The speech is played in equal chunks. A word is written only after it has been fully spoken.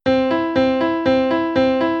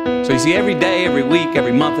So you see, every day, every week,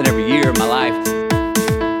 every month, and every year of my life,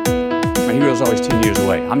 my hero's always 10 years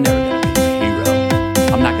away. I'm never going to be my hero.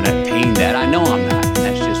 I'm not going to attain that. I know I'm not. And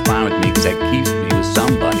that's just fine with me because that keeps me with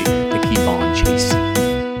somebody to keep on chasing.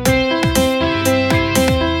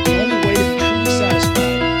 The only way to be truly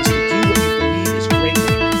satisfied is to do what you believe is great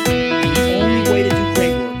work. And the only way to do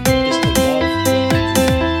great work is to love what you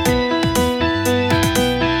do.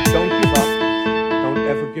 Don't give up. Don't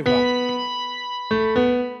ever give up.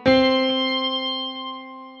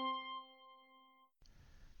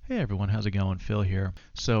 Hey everyone, how's it going? Phil here.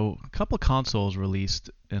 So, a couple consoles released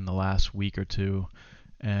in the last week or two,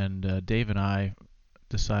 and Dave and I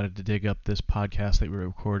decided to dig up this podcast that we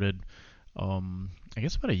recorded, I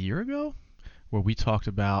guess about a year ago, where we talked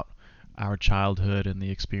about our childhood and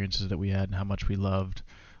the experiences that we had and how much we loved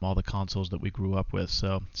all the consoles that we grew up with.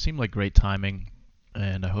 So, it seemed like great timing,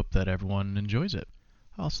 and I hope that everyone enjoys it.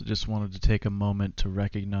 I also just wanted to take a moment to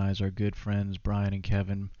recognize our good friends Brian and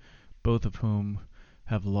Kevin, both of whom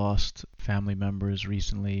have lost family members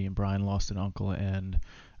recently. Brian lost an uncle and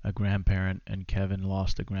a grandparent, and Kevin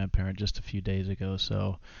lost a grandparent just a few days ago.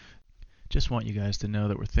 So just want you guys to know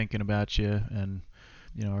that we're thinking about you, and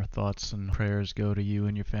our thoughts and prayers go to you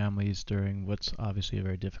and your families during what's obviously a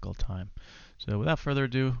very difficult time. So without further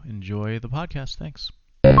ado, enjoy the podcast. Thanks.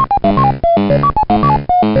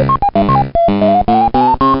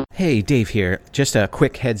 Hey, Dave here. Just a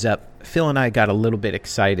quick heads up. Phil and I got a little bit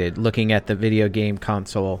excited looking at the video game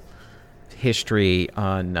console history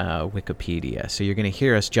on Wikipedia. So you're going to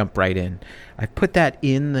hear us jump right in. I put that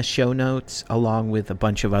in the show notes along with a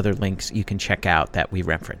bunch of other links you can check out that we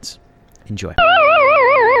reference. Enjoy.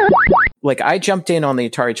 Like, I jumped in on the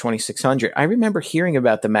Atari 2600. I remember hearing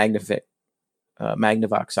about the Magnavox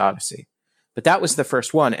Odyssey, but that was the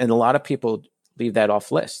first one, and a lot of people leave that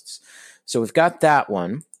off lists. So we've got that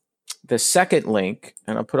one. The second link,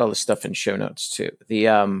 and I'll put all this stuff in show notes too.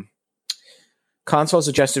 The consoles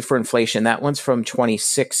adjusted for inflation. That one's from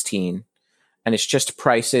 2016, and it's just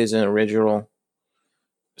prices and original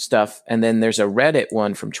stuff. And then there's a Reddit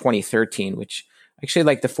one from 2013, which I actually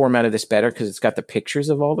like the format of this better because it's got the pictures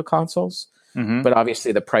of all the consoles. Mm-hmm. But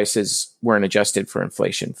obviously the prices weren't adjusted for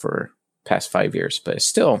inflation for past 5 years, but it's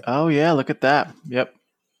still. Oh yeah, look at that. Yep.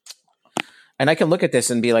 And I can look at this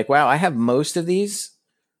and be like, wow, I have most of these.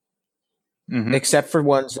 Mm-hmm. Except for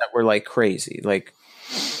ones that were like crazy, like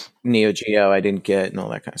Neo Geo I didn't get and all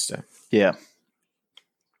that kind of stuff. Yeah.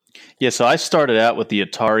 Yeah, so I started out with the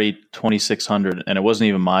Atari 2600, and it wasn't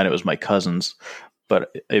even mine, it was my cousin's,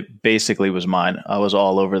 but it basically was mine. I was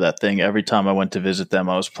all over that thing. Every time I went to visit them,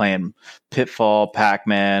 I was playing Pitfall,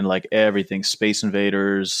 Pac-Man, like everything, Space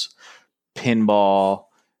Invaders, pinball,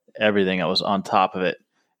 everything. I was on top of it.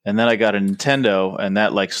 And then I got a Nintendo, and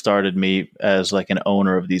that like started me as like an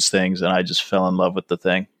owner of these things, and I just fell in love with the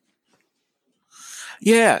thing.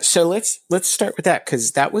 Yeah, so let's start with that,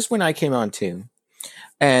 because that was when I came on too.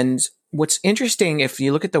 And what's interesting, if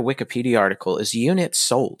you look at the Wikipedia article, is units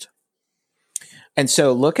sold. And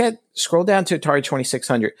so scroll down to Atari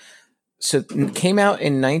 2600. So it came out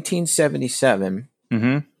in 1977.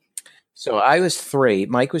 Mm-hmm. So I was 3.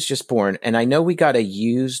 Mike was just born, and I know we got a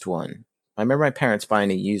used one. I remember my parents buying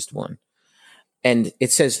a used one, and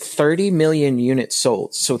it says 30 million units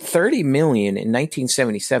sold. So 30 million in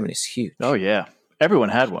 1977 is huge. Oh yeah. Everyone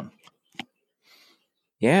had one.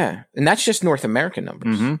 Yeah. And that's just North American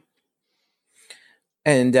numbers. Mm-hmm.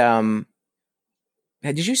 And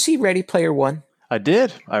did you see Ready Player One? I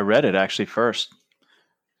did. I read it actually first.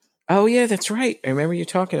 Oh yeah, that's right. I remember you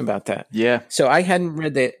talking about that. Yeah. So I hadn't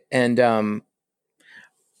read it, and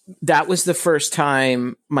that was the first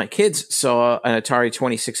time my kids saw an Atari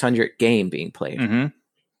 2600 game being played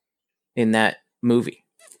in that movie.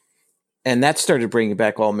 And that started bringing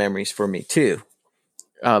back all memories for me too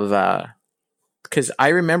of, because I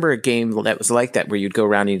remember a game that was like that, where you'd go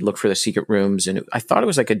around and you'd look for the secret rooms, and I thought it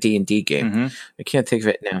was like a D&D game. Mm-hmm. I can't think of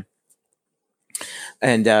it now.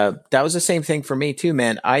 And that was the same thing for me too,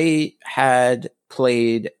 man. I had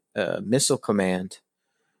played Missile Command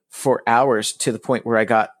for hours, to the point where I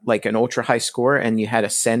got like an ultra high score, and you had to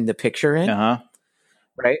send the picture in.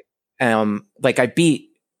 Right. Like I beat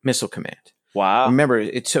Missile Command. Wow. Remember,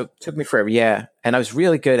 it took me forever. Yeah. And I was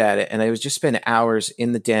really good at it. And I was just spending hours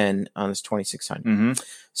in the den on this 2600. Mm-hmm.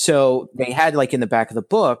 So they had, like, in the back of the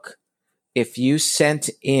book, if you sent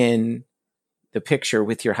in the picture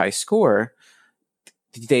with your high score,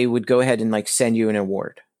 they would go ahead and like send you an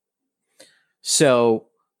award. So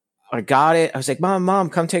I got it. I was like, Mom,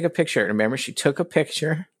 come take a picture. And remember, she took a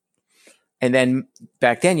picture. And then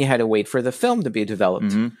back then you had to wait for the film to be developed.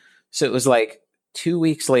 Mm-hmm. So it was like 2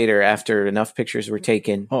 weeks later, after enough pictures were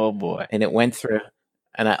taken. Oh boy. And it went through.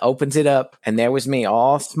 And I opened it up, and there was me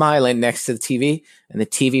all smiling next to the TV, and the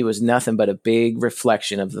TV was nothing but a big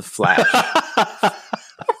reflection of the Flash.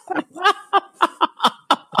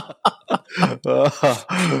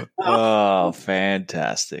 Oh,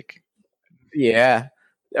 fantastic. Yeah.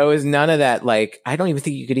 There was none of that. Like, I don't even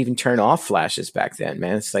think you could even turn off flashes back then,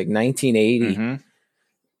 man. It's like 1980,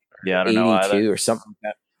 Yeah, I don't know 82 either. or something like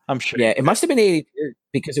that. I'm sure. Yeah, it must have been 82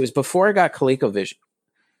 because it was before I got ColecoVision.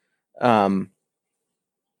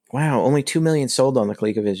 Wow, only 2 million sold on the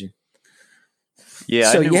ColecoVision.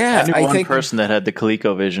 Yeah, So, I knew yeah, I one think- person that had the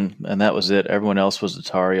ColecoVision, and that was it. Everyone else was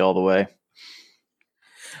Atari all the way.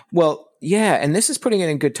 Well, yeah, and this is putting it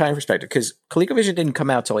in good time perspective because ColecoVision didn't come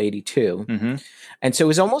out till 82. Mm-hmm. And so it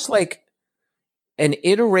was almost like an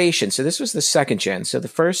iteration. So this was the second gen. So the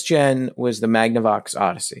first gen was the Magnavox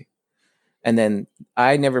Odyssey. And then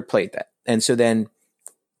I never played that. And so then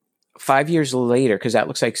 5 years later, because that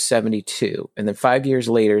looks like 72. And then 5 years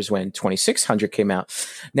later is when 2600 came out.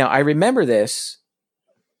 Now, I remember this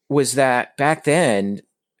was that back then,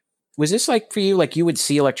 was this like for you, like you would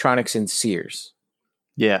see electronics in Sears?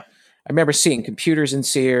 Yeah. I remember seeing computers in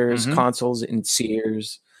Sears, consoles in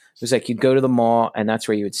Sears. It was like you'd go to the mall and that's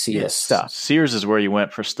where you would see this stuff. Sears is where you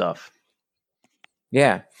went for stuff.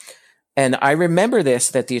 Yeah. And I remember this,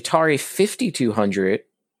 that the Atari 5200,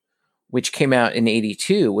 which came out in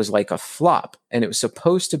 82, was like a flop. And it was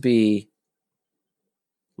supposed to be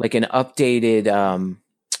like an updated,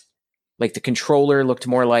 like the controller looked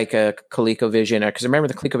more like a ColecoVision. Because I remember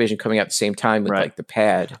the ColecoVision coming out at the same time with like the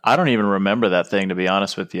pad. I don't even remember that thing, to be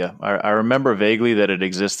honest with you. I remember vaguely that it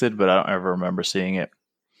existed, but I don't ever remember seeing it.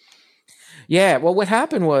 Yeah. Well, what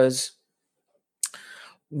happened was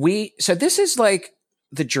so this is like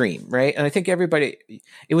the dream, right? And I think everybody,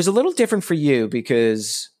 it was a little different for you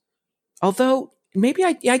because although maybe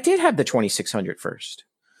I did have the 2600 first.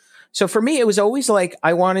 So for me, it was always like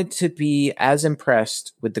I wanted to be as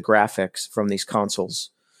impressed with the graphics from these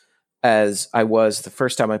consoles as I was the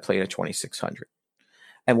first time I played a 2600.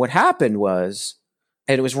 And what happened was,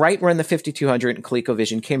 and it was right when the 5200 and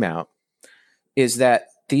ColecoVision came out, is that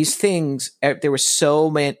these things, there was so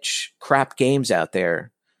much crap games out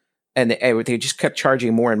there, and they just kept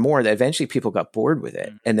charging more and more that eventually people got bored with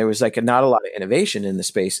it. And there was like not a lot of innovation in the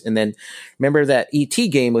space. And then remember that E.T.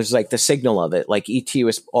 game was like the signal of it. Like E.T.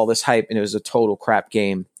 was all this hype and it was a total crap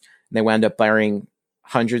game. And they wound up burying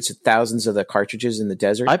hundreds of thousands of the cartridges in the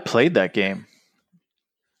desert. I played that game.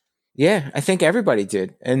 Yeah, I think everybody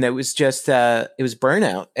did. And it was just, it was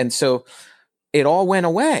burnout. And so it all went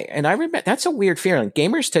away. And I remember that's a weird feeling.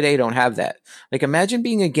 Gamers today don't have that. Like imagine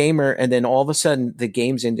being a gamer and then all of a sudden the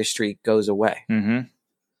games industry goes away. Mm-hmm.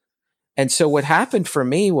 And so what happened for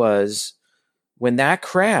me was when that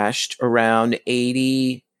crashed around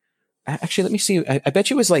 80, actually, let me see. I bet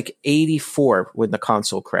you it was like 84 when the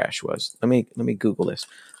console crash was. Let me Google this.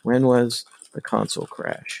 When was the console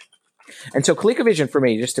crash? And so ColecoVision for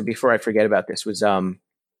me, just to before I forget about this, was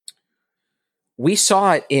we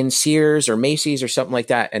saw it in Sears or Macy's or something like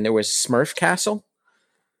that, and there was Smurf Castle,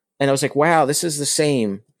 and I was like, "Wow, this is the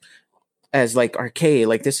same as like arcade.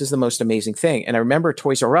 Like this is the most amazing thing." And I remember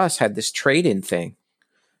Toys R Us had this trade-in thing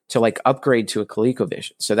to like upgrade to a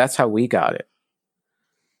ColecoVision, so that's how we got it.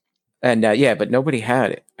 And yeah, but nobody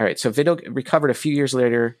had it. All right, so Video recovered a few years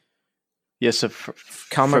later. Yes, so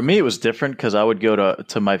for me it was different because I would go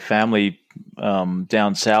to my family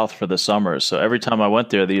down south for the summers. So every time I went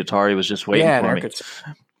there, the Atari was just waiting for me.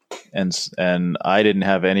 And I didn't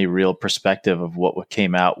have any real perspective of what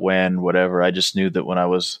came out when, whatever. I just knew that when I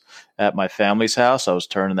was at my family's house, I was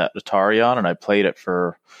turning that Atari on, and I played it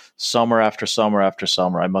for summer after summer after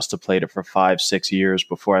summer. I must have played it for 5-6 years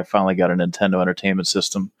before I finally got a Nintendo Entertainment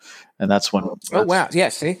System, and that's when. Oh wow! Yeah,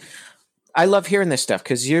 see. I love hearing this stuff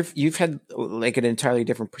because you've had like an entirely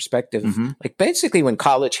different perspective. Mm-hmm. Like basically when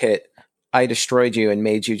college hit, I destroyed you and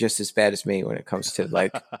made you just as bad as me when it comes to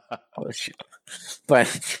like all this shit.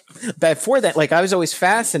 But before that, like I was always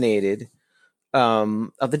fascinated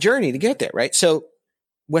of the journey to get there, right? So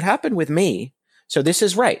what happened with me, so this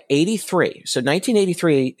is right, 83. So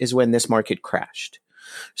 1983 is when this market crashed.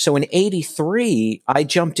 So in 83, I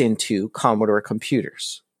jumped into Commodore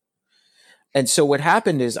computers. And so what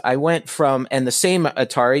happened is I went from, and the same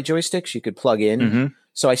Atari joysticks you could plug in. Mm-hmm.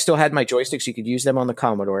 So I still had my joysticks. You could use them on the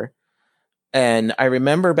Commodore. And I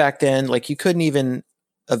remember back then, like you couldn't even,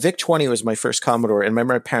 a VIC-20 was my first Commodore. And I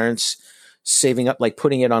remember my parents saving up, like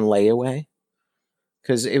putting it on layaway.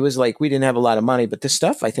 Because it was like, we didn't have a lot of money, but this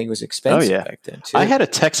stuff I think was expensive back then too. I had a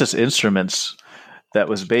Texas Instruments that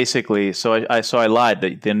was basically, so I lied.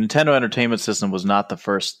 The Nintendo Entertainment System was not the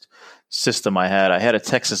first system I had. I had a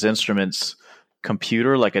Texas Instruments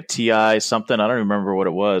computer, like a TI something. I don't remember what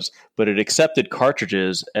it was, but it accepted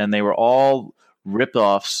cartridges, and they were all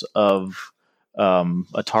rip-offs of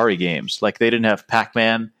Atari games. Like they didn't have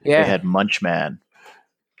Pac-Man, Yeah. they had Munchman.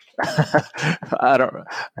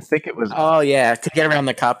 I think it was. Oh yeah, to get around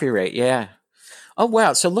the copyright. Yeah. Oh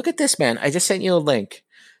wow. So look at this, man. I just sent you a link.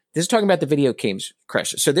 This is talking about the video games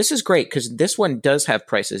crash. So this is great because this one does have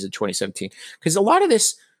prices in 2017. Because a lot of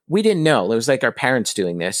this we didn't know. It was like our parents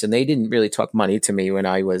doing this, and they didn't really talk money to me when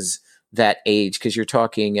I was that age. Because you're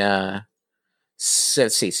talking, let's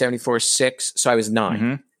see, 74.6. So I was 9.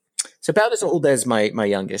 Mm-hmm. It's about as old as my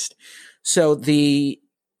youngest. So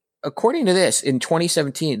according to this, in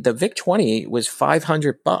 2017, the VIC-20 was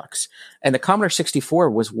 $500, and the Commodore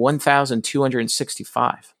 64 was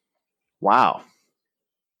 $1,265. Wow.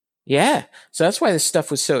 Yeah, so that's why this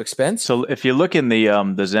stuff was so expensive. So if you look in the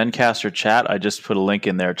Zencastr chat, I just put a link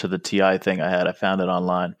in there to the TI thing I had. I found it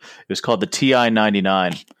online. It was called the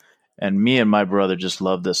TI-99, and me and my brother just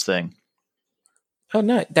love this thing. Oh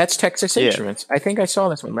no, that's Texas Instruments. I think I saw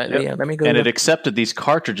this one. Yeah, let me go. And it accepted these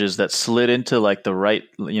cartridges that slid into like the right,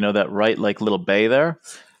 that right like little bay there.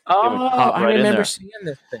 Oh, I remember seeing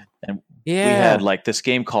this thing. And we had like this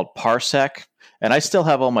game called Parsec. And I still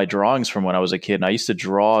have all my drawings from when I was a kid. And I used to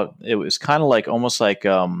draw. It was kind of like almost like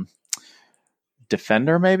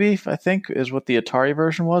Defender, maybe, I think, is what the Atari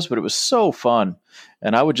version was. But it was so fun.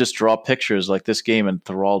 And I would just draw pictures like this game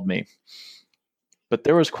enthralled me. But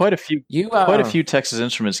there was quite a few Texas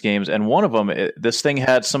Instruments games. And one of them, this thing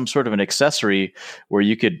had some sort of an accessory where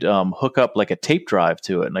you could hook up like a tape drive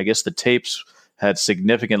to it. And I guess the tapes had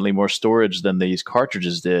significantly more storage than these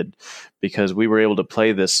cartridges did because we were able to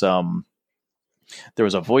play this. There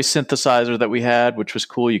was a voice synthesizer that we had, which was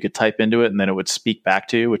cool. You could type into it and then it would speak back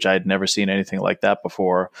to you, which I had never seen anything like that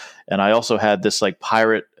before. And I also had this like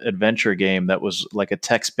pirate adventure game that was like a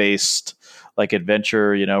text-based like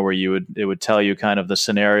adventure, where it would tell you kind of the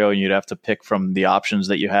scenario and you'd have to pick from the options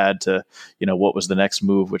that you had to, what was the next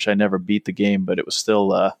move, which I never beat the game, but it was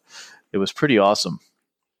still, it was pretty awesome.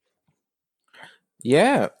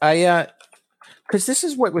 Yeah. Because this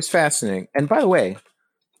is what was fascinating. And by the way,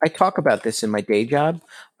 I talk about this in my day job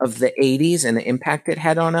of the 80s and the impact it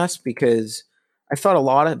had on us because I thought a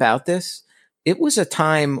lot about this. It was a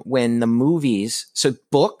time when the movies, so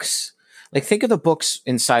books, like think of the books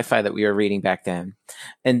in sci-fi that we were reading back then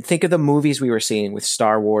and think of the movies we were seeing with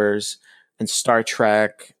Star Wars and Star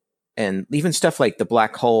Trek and even stuff like The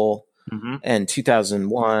Black Hole and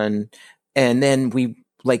 2001. And then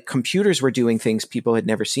computers were doing things people had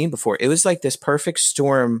never seen before. It was like this perfect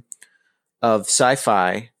storm of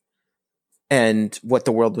sci-fi and what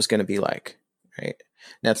the world was going to be like, right?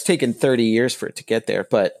 Now it's taken 30 years for it to get there,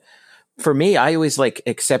 but for me, I always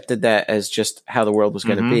accepted that as just how the world was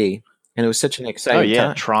going to be. And it was such an exciting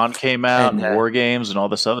time. Tron came out and War Games and all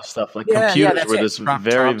this other stuff. Like computers were this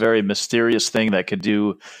very, very mysterious thing that could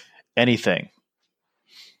do anything.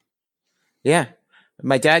 Yeah.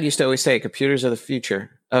 My dad used to always say computers are the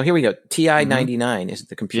future. Oh, here we go. TI-99 is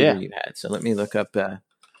the computer you had. So let me look up.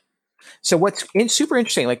 So what's super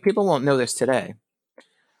interesting, like people won't know this today,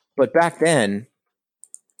 but back then,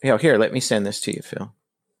 here, let me send this to you, Phil.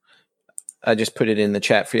 I just put it in the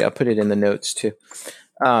chat for you. I'll put it in the notes too.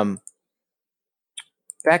 Back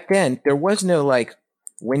then, there was no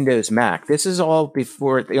Windows Mac. This is all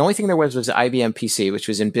before. The only thing there was IBM PC, which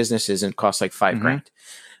was in businesses and cost like $5,000.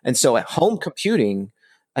 And so at home computing,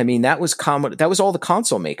 I mean, that was all the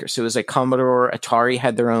console makers. So it was like Commodore, Atari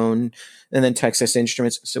had their own, and then Texas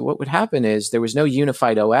Instruments. So what would happen is there was no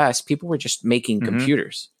unified OS. People were just making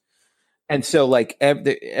computers. And so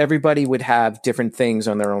everybody would have different things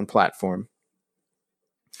on their own platform.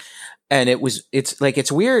 And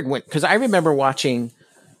it's weird because I remember watching,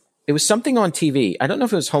 it was something on TV. I don't know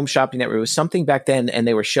if it was Home Shopping Network. It was something back then. And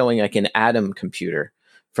they were showing like an Atom computer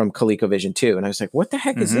from ColecoVision 2. And I was like, what the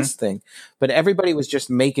heck is this thing? But everybody was just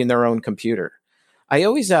making their own computer. I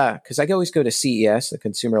always, because I always go to CES, the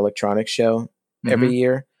Consumer Electronics Show, every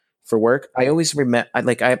year for work. I always remember,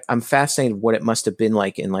 I'm fascinated what it must have been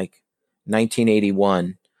like in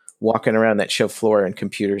 1981, walking around that show floor and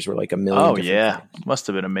computers were like a million. Oh yeah, things. Must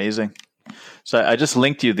have been amazing. So I just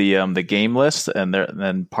linked you the game list, and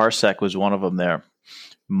then Parsec was one of them. There,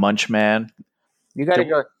 Munchman. You got to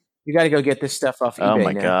go. You got to go get this stuff off eBay. Oh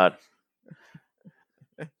my god!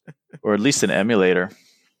 Or at least an emulator.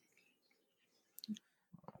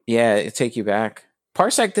 Yeah, it take you back.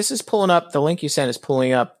 Parsec. This is pulling up. The link you sent is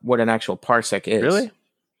pulling up what an actual Parsec is. Really?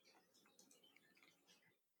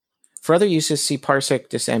 For other uses, see Parsec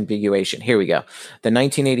disambiguation. Here we go. The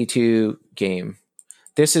 1982 game.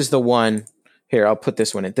 This is the one. Here, I'll put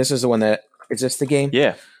this one in. This is the one that. Is this the game?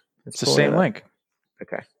 Yeah. It's the same link.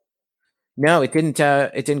 Okay. No, it didn't.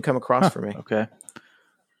 It didn't come across for me. Okay.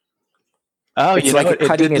 Oh, It's you like know, it it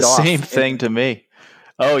cutting did it the off. same thing to me.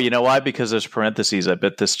 Oh, you know why? Because there's parentheses. I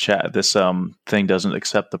bet this thing doesn't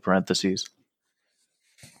accept the parentheses.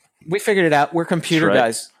 We figured it out. We're computer right.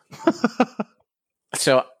 guys.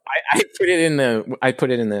 So I put it in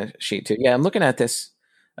the sheet too. Yeah, I'm looking at this.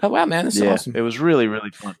 Oh wow, man, this is awesome. It was really,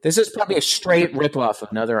 really fun. This is probably a straight ripoff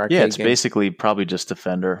of another arcade Yeah, it's game. basically probably just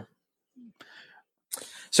Defender.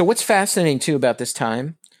 So what's fascinating too about this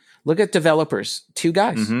time? Look at developers. 2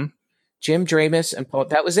 guys. Mm-hmm. Jim Dramus and Paul.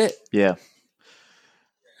 That was it. Yeah.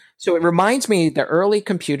 So it reminds me, the early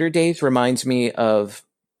computer days reminds me of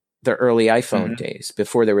the early iPhone days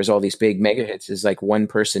before there was all these big mega hits. Is like one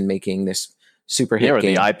person making this super hit or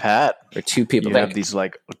game. the iPad. Or 2 people. You have these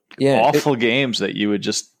like awful games that you would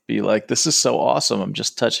just be like, this is so awesome. I'm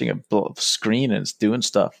just touching a screen and it's doing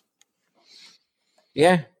stuff.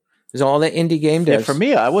 Yeah. There's all that indie game does. Yeah, for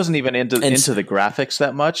me, I wasn't even into the graphics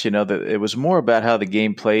that much. You know, that it was more about how the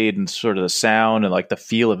game played and sort of the sound and like the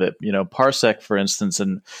feel of it. You know, Parsec, for instance,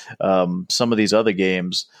 and some of these other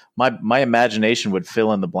games, my imagination would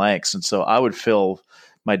fill in the blanks, and so I would fill.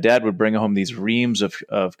 My dad would bring home these reams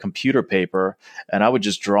of computer paper, and I would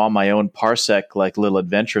just draw my own Parsec like little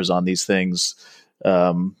adventures on these things,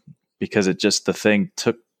 because the thing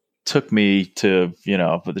took me to, you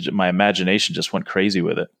know, my imagination just went crazy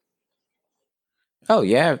with it. Oh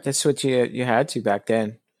yeah, that's what you had to back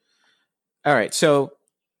then. All right, so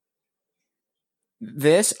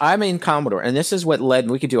I'm in Commodore, and this is what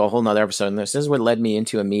we could do a whole nother episode on this. This is what led me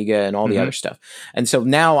into Amiga and all the other stuff. And so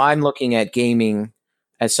now I'm looking at gaming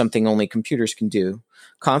as something only computers can do.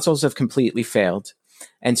 Consoles have completely failed.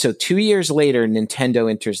 And so 2 years later, Nintendo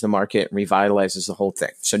enters the market and revitalizes the whole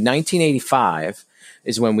thing. So 1985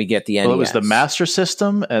 is when we get the NES. Well, it was the Master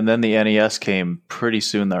System, and then the NES came pretty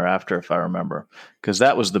soon thereafter, if I remember, because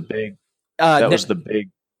that was the big.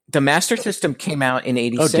 The Master System came out in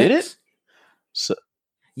 '86. Oh, did it? So,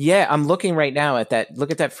 yeah, I'm looking right now at that. Look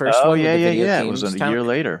at that first one. Oh, yeah. It was a year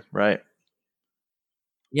later, right?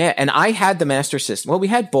 Yeah, and I had the Master System. Well, we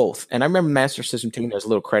had both, and I remember Master System taking those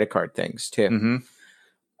little credit card things too.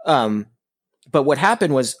 Mm-hmm. But what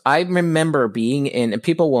happened was, I remember being in, and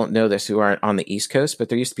people won't know this who aren't on the East Coast, but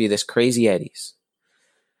there used to be this Crazy Eddie's.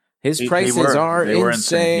 His prices are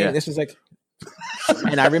insane. Yeah. This was like,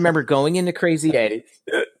 and I remember going into Crazy Eddie's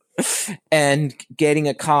and getting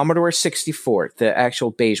a Commodore 64, the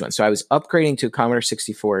actual beige one. So I was upgrading to a Commodore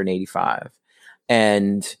 64 in '85,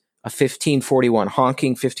 and a 1541,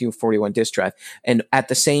 honking 1541 disk drive. And at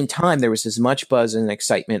the same time, there was as much buzz and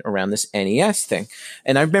excitement around this NES thing.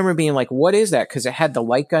 And I remember being like, what is that? Because it had the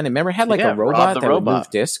light gun. And remember, it had like a robot that would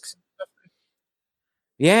move discs.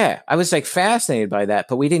 Yeah, I was like fascinated by that,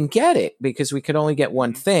 but we didn't get it because we could only get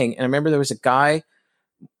one thing. And I remember there was a guy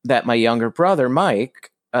that my younger brother,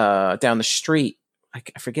 Mike, down the street, I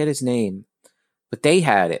forget his name, but they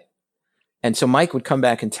had it. And so Mike would come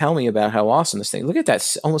back and tell me about how awesome this thing. Look at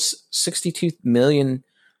that, almost 62 million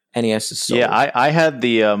NES sold. Yeah, I had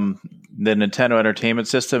the Nintendo Entertainment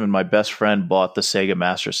System, and my best friend bought the Sega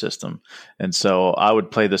Master System. And so I would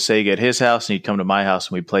play the Sega at his house, and he'd come to my house,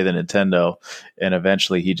 and we'd play the Nintendo. And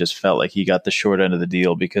eventually he just felt like he got the short end of the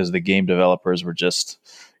deal because the game developers were just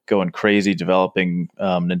going crazy developing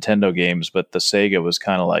Nintendo games. But the Sega was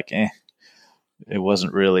kind of like, it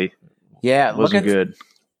wasn't really, it wasn't good.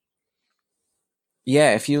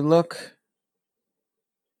 Yeah, if you look,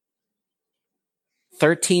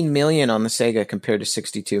 13 million on the Sega compared to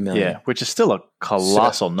 62 million. Yeah, which is still a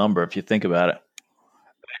colossal number if you think about it.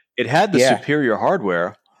 It had the superior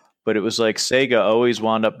hardware, but it was like Sega always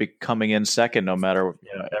wound up coming in second no matter,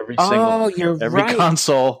 every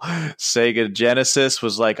console. Sega Genesis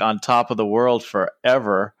was like on top of the world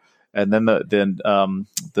forever. And then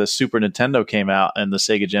the Super Nintendo came out, and the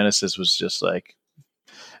Sega Genesis was just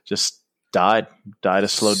died a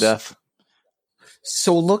slow death.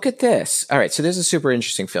 So look at this. All right, so this is super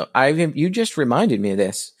interesting, Phil. You just reminded me of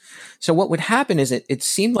this. So what would happen is it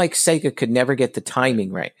seemed like Sega could never get the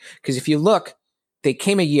timing right, because if you look, they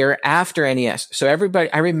came a year after NES. So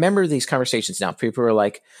I remember these conversations now. People were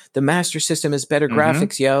like, the Master System has better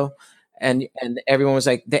graphics, yo, and everyone was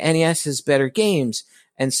like, the NES has better games.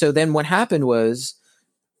 And so then what happened was,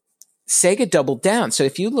 Sega doubled down. So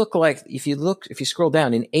if you scroll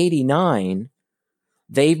down in '89,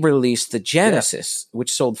 they released the Genesis,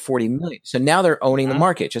 which sold 40 million. So now they're owning the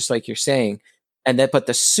market, just like you're saying. But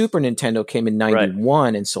the Super Nintendo came in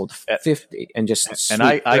 '91 and sold 50, and just. And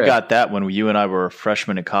I got that when you and I were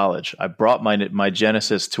freshmen in college. I brought my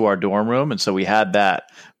Genesis to our dorm room, and so we had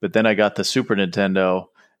that. But then I got the Super Nintendo,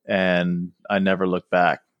 and I never looked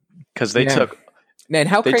back because they took. Man,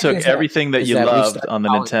 how They crazy took is that? everything that Is you that we loved started on the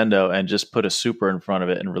calling- Nintendo and just put a Super in front of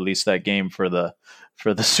it and released that game for the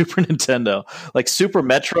Super Nintendo. Like Super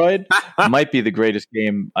Metroid might be the greatest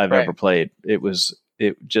game I've Right. ever played. It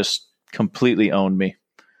just completely owned me.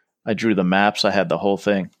 I drew the maps. I had the whole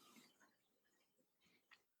thing.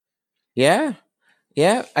 Yeah.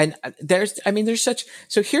 Yeah. And there's such,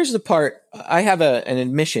 so here's the part. I have an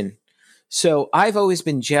admission. So I've always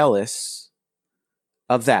been jealous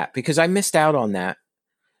of that because I missed out on that.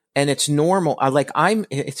 And it's normal.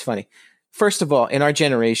 It's funny. First of all, in our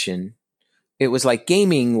generation, it was like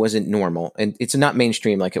gaming wasn't normal and it's not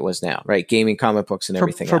mainstream like it was now, right? Gaming, comic books and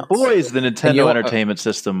everything For else. boys, the Nintendo you know, Entertainment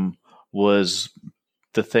System was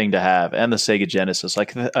the thing to have, and the Sega Genesis.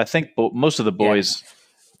 Like I think most of the boys.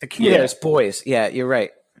 The key there is boys. Yeah, you're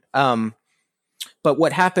right. But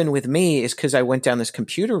what happened with me is because I went down this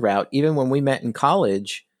computer route, even when we met in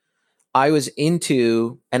college, I was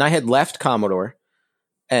into, and I had left Commodore,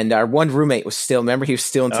 and our one roommate was still, remember, he was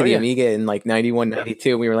still into the Amiga in like 91,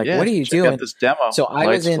 92. We were like, what are you doing? Out this demo. So I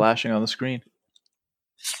Lights was flashing on the screen.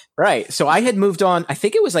 Right. So I had moved on, I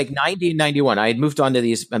think it was like 90 and 91. I had moved on to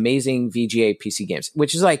these amazing VGA PC games,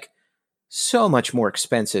 which is like so much more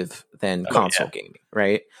expensive than console gaming,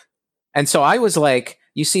 right? And so I was like,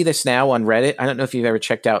 you see this now on Reddit. I don't know if you've ever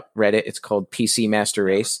checked out Reddit. It's called PC Master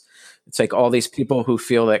Race. It's like all these people who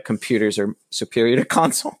feel that computers are superior to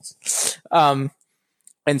consoles.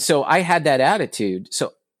 And so I had that attitude.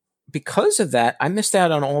 So because of that, I missed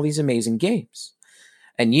out on all these amazing games.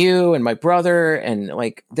 And you and my brother and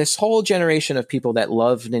like this whole generation of people that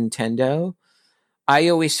love Nintendo, I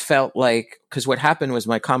always felt like, because what happened was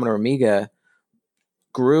my Commodore Amiga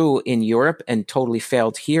grew in Europe and totally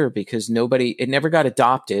failed here because it never got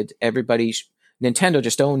adopted. Nintendo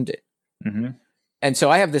just owned it. Mm-hmm. And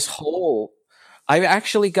so I have I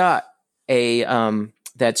actually got a,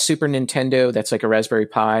 that Super Nintendo that's like a Raspberry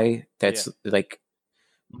Pi that's like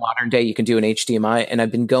modern day. You can do an HDMI, and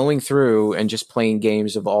I've been going through and just playing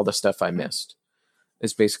games of all the stuff I missed.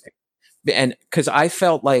 It's basically, and because I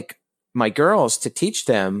felt like my girls, to teach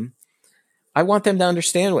them, I want them to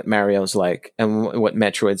understand what Mario's like and what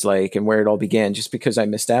Metroid's like and where it all began, just because I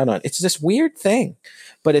missed out on it. It's this weird thing,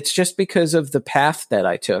 but it's just because of the path that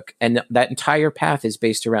I took. And that entire path is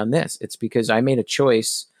based around this. It's because I made a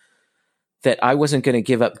choice that I wasn't going to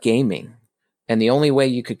give up gaming. And the only way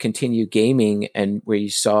you could continue gaming and where you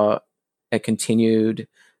saw a continued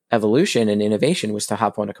evolution and innovation was to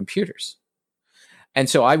hop onto computers. And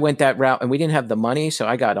so I went that route, and we didn't have the money. So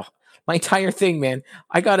I got my entire thing, man.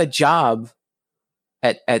 I got a job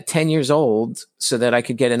at 10 years old so that I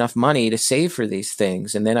could get enough money to save for these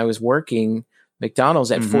things. And then I was working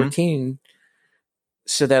McDonald's at 14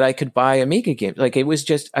 so that I could buy Amiga games. Like it was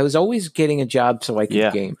just, I was always getting a job so I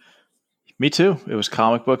could game. Me too. It was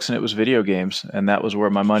comic books and it was video games. And that was where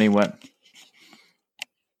my money went.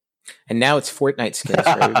 And now it's Fortnite skins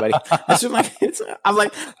for everybody. That's what I'm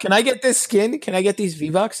like, can I get this skin? Can I get these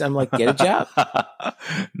V-Bucks? I'm like, get a job.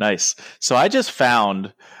 Nice. So I just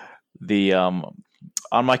found the,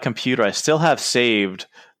 on my computer, I still have saved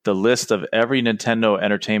the list of every Nintendo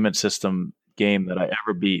Entertainment System game that I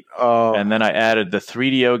ever beat. Oh. And then I added the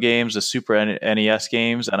 3DO games, the Super NES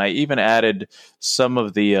games, and I even added some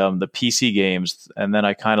of the PC games. And then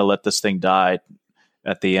I kind of let this thing die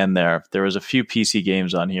at the end there. There was a few PC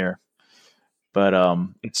games on here. But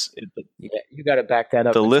you got to back that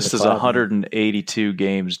up. The list is 182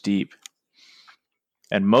 games deep.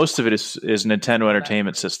 And most of it is Nintendo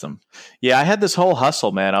Entertainment System. Yeah, I had this whole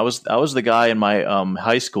hustle, man. I was the guy in my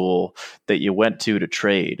high school that you went to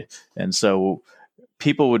trade. And so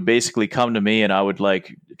people would basically come to me and I would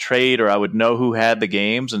like trade, or I would know who had the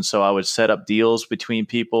games. And so I would set up deals between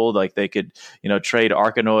people, like they could, trade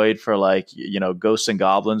Arkanoid for like, Ghosts and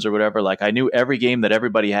Goblins or whatever. Like I knew every game that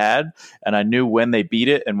everybody had, and I knew when they beat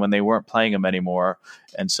it and when they weren't playing them anymore.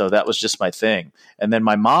 And so that was just my thing. And then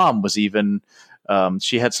my mom was even,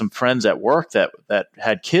 she had some friends at work that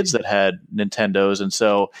had kids that had Nintendos. And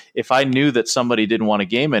so if I knew that somebody didn't want a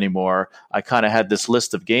game anymore, I kind of had this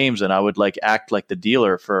list of games, and I would like act like the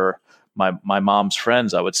dealer for my mom's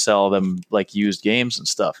friends. I would sell them like used games and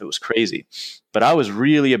stuff. It was crazy. But I was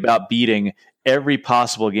really about beating every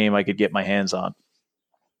possible game I could get my hands on.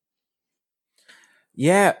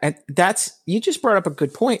 Yeah. And you just brought up a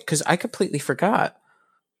good point, because I completely forgot.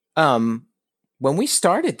 When we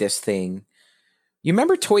started this thing, you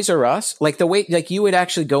remember Toys R Us? Like the way, like you would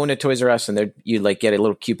actually go into Toys R Us and you'd like get a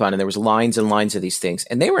little coupon, and there was lines and lines of these things,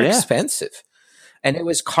 and they were expensive, and it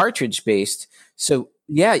was cartridge based. So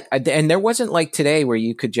yeah. And there wasn't like today where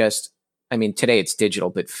you could today it's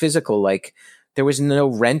digital, but physical, like there was no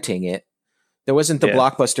renting it. There wasn't the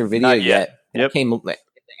Blockbuster video yet. Yep. Came the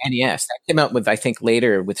NES that came out with, I think,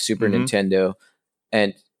 later with Super Nintendo,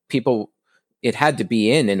 and people, it had to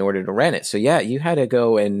be in order to rent it. So yeah, you had to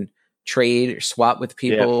go and trade or swap with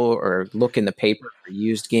people or look in the paper for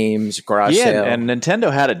used games, garage sale. And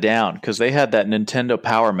Nintendo had it down because they had that Nintendo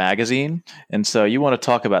Power magazine. And so you want to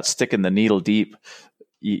talk about sticking the needle deep.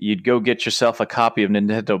 You'd go get yourself a copy of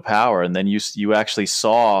Nintendo Power, and then you actually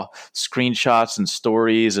saw screenshots and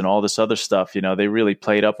stories and all this other stuff. You know, they really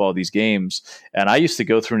played up all these games. And I used to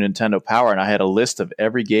go through Nintendo Power, and I had a list of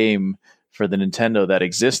every game for the Nintendo that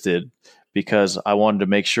existed, because I wanted to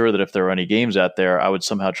make sure that if there were any games out there, I would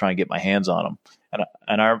somehow try and get my hands on them.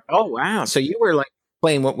 Oh wow! So you were like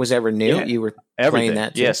playing what was ever new. You were everything. Playing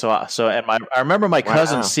that too. Yeah. I remember my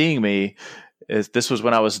cousin seeing me. This was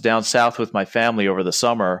when I was down south with my family over the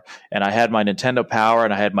summer, and I had my Nintendo Power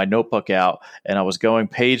and I had my notebook out, and I was going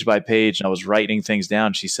page by page and I was writing things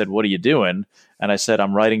down. She said, "What are you doing?" And I said,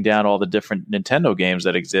 "I'm writing down all the different Nintendo games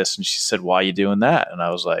that exist." And she said, "Why are you doing that?" And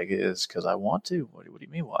I was like, "It's because I want to." What do you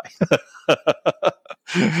mean, why?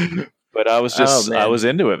 But I was I was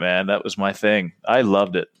into it, man. That was my thing. I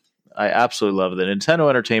loved it. I absolutely loved it. The Nintendo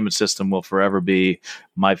Entertainment System will forever be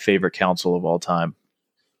my favorite console of all time.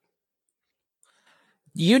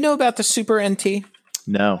 You know about the Super NT?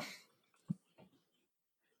 No.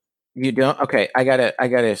 You don't? Okay, I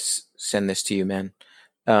gotta send this to you, man.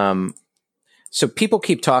 So people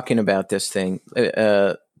keep talking about this thing.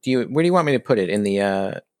 Where do you want me to put it in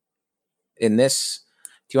the in this?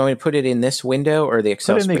 Do you want me to put it in this window or the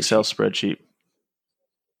Excel? Put it in the spreadsheet? Excel spreadsheet.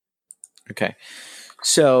 Okay,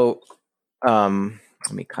 so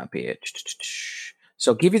let me copy it.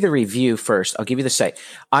 So I'll give you the review first. I'll give you the site.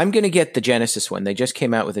 I'm going to get the Genesis one. They just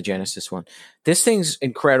came out with a Genesis one. This thing's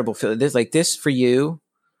incredible. This for you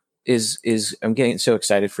is I'm getting so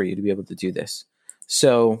excited for you to be able to do this.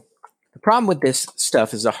 So the problem with this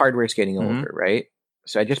stuff is the hardware is getting older, right?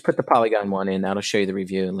 So I just put the Polygon one in. That'll show you the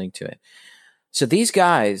review and link to it. So these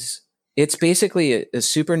guys, it's basically a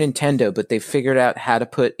Super Nintendo, but they figured out how to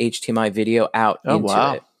put HDMI video out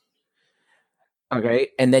into it. Okay.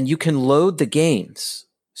 And then you can load the games.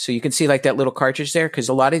 So you can see like that little cartridge there, because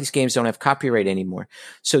a lot of these games don't have copyright anymore.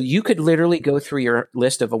 So you could literally go through your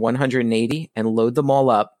list of 180 and load them all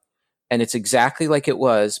up. And it's exactly like it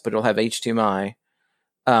was, but it'll have HDMI.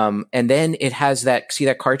 And then it has see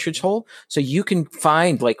that cartridge hole? So you can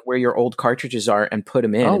find like where your old cartridges are and put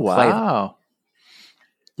them in. Oh, and play them. wow.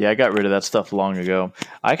 Yeah, I got rid of that stuff long ago.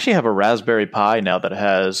 I actually have a Raspberry Pi now that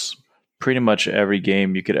has pretty much every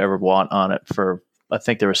game you could ever want on it for, I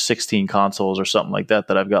think there were 16 consoles or something like that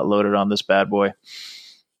I've got loaded on this bad boy.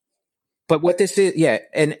 But what this is,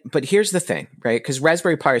 but here's the thing, right? Because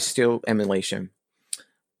Raspberry Pi is still emulation.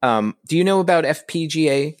 Do you know about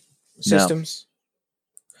FPGA systems?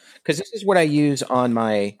 Because this is what I use on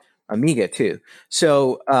my Amiga too.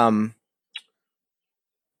 So,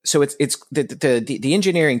 it's the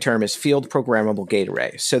engineering term is field programmable gate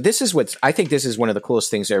array. So this is I think this is one of the coolest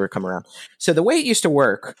things that ever come around. So the way it used to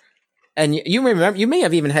work, and you remember, you may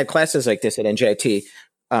have even had classes like this at NJIT.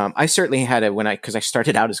 I certainly had it because I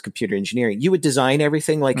started out as computer engineering. You would design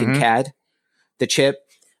everything like in CAD, the chip,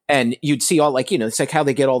 and you'd see all it's like how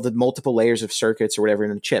they get all the multiple layers of circuits or whatever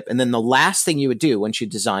in the chip. And then the last thing you would do once you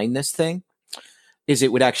design this thing is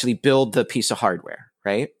it would actually build the piece of hardware,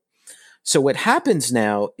 right? So what happens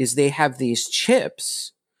now is they have these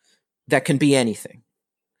chips that can be anything.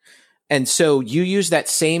 And so you use that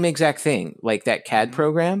same exact thing, like that CAD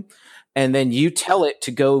program, and then you tell it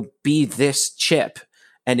to go be this chip,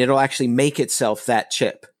 and it'll actually make itself that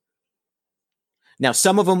chip. Now,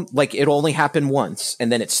 some of them, like it'll only happen once,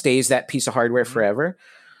 and then it stays that piece of hardware forever.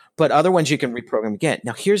 But other ones you can reprogram again.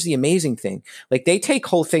 Now, here's the amazing thing. Like they take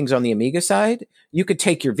whole things on the Amiga side. You could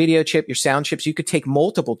take your video chip, your sound chips. You could take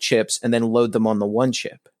multiple chips and then load them on the one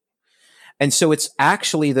chip. And so it's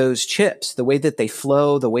actually those chips, the way that they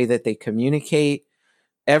flow, the way that they communicate,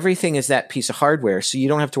 everything is that piece of hardware. So you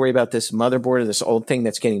don't have to worry about this motherboard or this old thing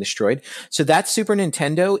that's getting destroyed. So that Super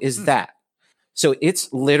Nintendo is that. So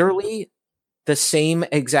it's literally the same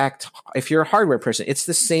exact, if you're a hardware person, it's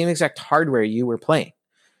the same exact hardware you were playing.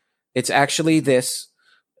 It's actually this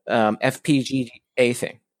FPGA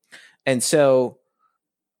thing. And so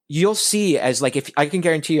you'll see as like, if I can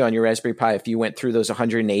guarantee you on your Raspberry Pi, if you went through those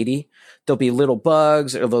 180, there'll be little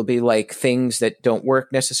bugs or there'll be like things that don't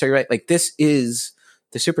work necessarily right. Like this is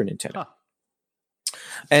the Super Nintendo.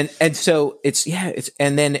 And so it's,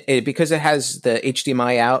 and then because it has the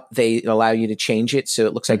HDMI out, they allow you to change it. So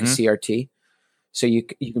it looks like a CRT. So you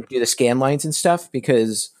can do the scan lines and stuff,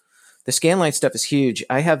 because the scanline stuff is huge.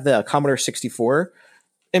 I have the Commodore 64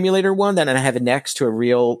 emulator one, then I have it next to a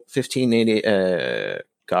real 1580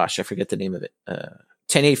 gosh, I forget the name of it.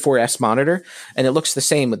 1084S monitor, and it looks the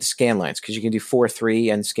same with the scan lines because you can do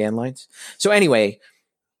 4.3 and scan lines. So anyway,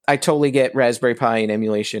 I totally get Raspberry Pi and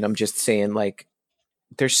emulation. I'm just saying, like,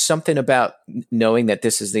 there's something about knowing that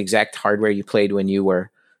this is the exact hardware you played when you were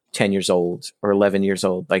 10 years old or 11 years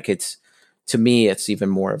old. Like, it's, to me, it's even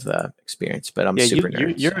more of the experience, but I'm super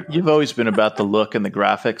nervous. You've always been about the look and the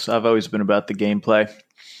graphics. I've always been about the gameplay.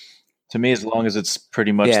 To me, as long as it's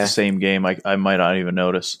pretty much the same game, I might not even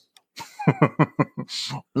notice.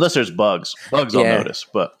 Unless there's bugs. I'll notice,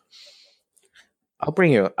 but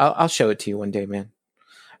I'll show it to you one day, man.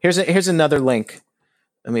 Here's another link.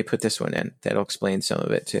 Let me put this one in. That'll explain some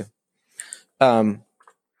of it too.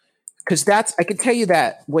 Because I can tell you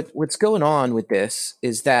that what's going on with this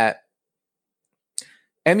is that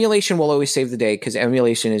emulation will always save the day because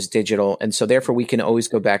emulation is digital, and so therefore we can always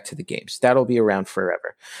go back to the games. That'll be around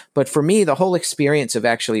forever. But for me, the whole experience of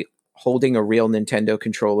actually holding a real Nintendo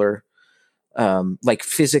controller, like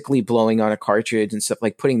physically blowing on a cartridge and stuff,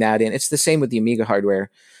 like putting that in, it's the same with the Amiga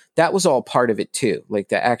hardware. That was all part of it too, like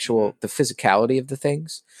the physicality of the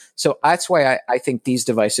things. So that's why I think these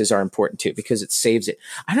devices are important too, because it saves it.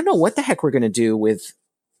 I don't know what the heck we're going to do with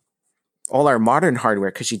all our modern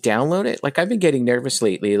hardware because you download it. Like, I've been getting nervous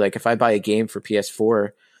lately. Like, if I buy a game for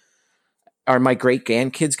PS4, are my great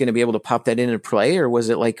grandkids going to be able to pop that in and play, or was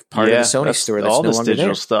it like part of the Sony store that's all no this longer digital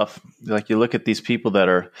there? stuff? Like, you look at these people that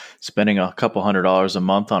are spending a couple $100 a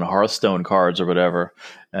month on Hearthstone cards or whatever,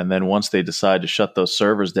 and then once they decide to shut those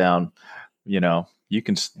servers down, you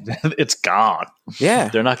can it's gone. Yeah,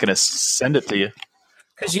 they're not going to send it to you.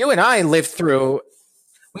 Because you and I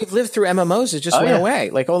we've lived through MMOs. It just went away.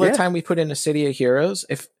 Like, all the time we put in a City of Heroes.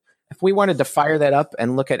 If we wanted to fire that up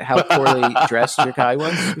and look at how poorly dressed your guy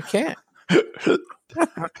was, we can't.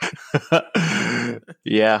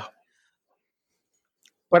 Yeah,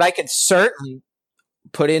 but I could certainly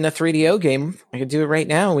put in a 3DO game. I could do it right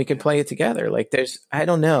now and we could play it together. Like, I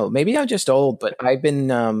don't know, maybe I'm just old, but I've been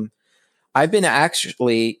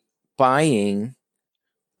actually buying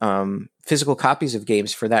physical copies of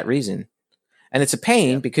games for that reason. And it's a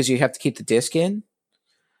pain because you have to keep the disc in,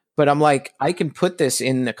 but I'm like, I can put this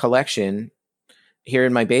in a collection here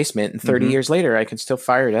in my basement, and 30 years later I can still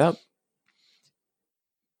fire it up.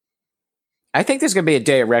 I think there's going to be a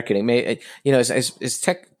day of reckoning. As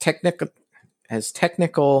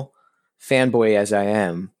technical fanboy as I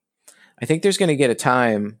am, I think there's going to get a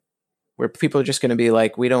time where people are just going to be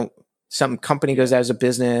like, some company goes out of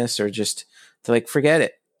business, or just to like, forget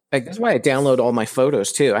it. Like, that's why I download all my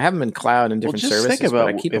photos too. I have them in cloud and different services. Think about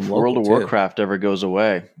but I keep if them World of too. Warcraft ever goes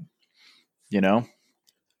away,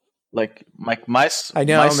 like my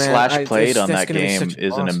slash played on that game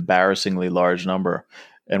is an embarrassingly large number.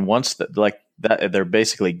 And once that they're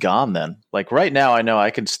basically gone then. Like, right now, I know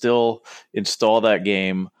I can still install that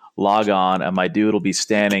game, log on, and my dude will be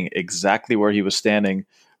standing exactly where he was standing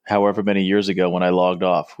however many years ago when I logged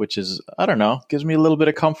off, which is, I don't know, gives me a little bit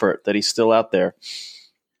of comfort that he's still out there.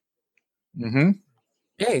 Yeah,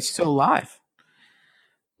 he's still alive.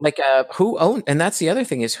 Like, and that's the other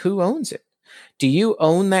thing, is who owns it? Do you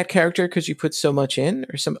own that character because you put so much in,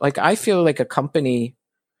 or something? Like, I feel like a company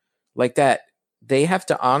like that, they have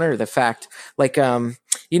to honor the fact, like,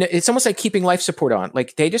 it's almost like keeping life support on.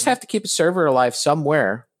 Like, they just have to keep a server alive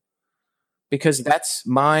somewhere because that's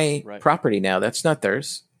my property now. That's not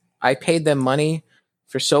theirs. I paid them money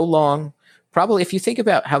for so long. Probably, if you think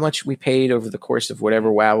about how much we paid over the course of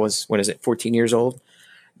whatever WoW was, 14 years old?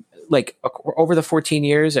 Like, over the 14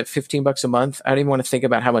 years at $15 a month, I don't even want to think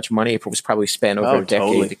about how much money it was probably spent over a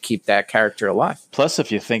decade to keep that character alive. Plus, if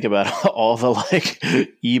you think about all the like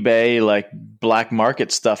eBay, like black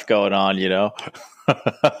market stuff going on,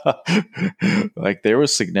 like, there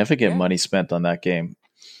was significant money spent on that game.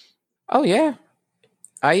 Oh yeah,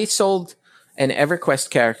 I sold an EverQuest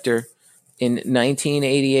character in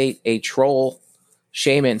 1988, a troll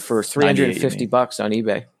shaman, for $350 on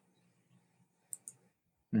eBay.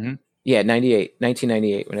 Yeah,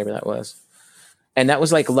 1998, whenever that was. And that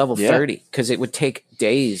was like level 30 because it would take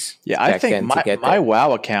days. Yeah, I think my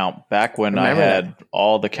WoW account back when I had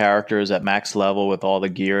all the characters at max level with all the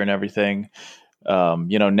gear and everything,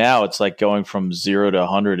 now it's like going from 0 to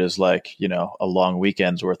 100 is like, a long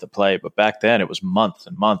weekend's worth of play. But back then it was months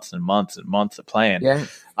and months and months and months of playing. Yeah.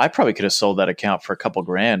 I probably could have sold that account for a couple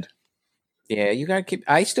grand. Yeah, you got to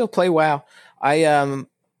I still play WoW.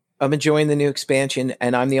 I'm enjoying the new expansion,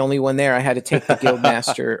 and I'm the only one there. I had to take the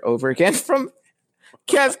Guildmaster over again from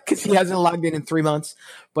Kev because he hasn't logged in 3 months.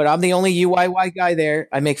 But I'm the only UIY guy there.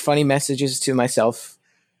 I make funny messages to myself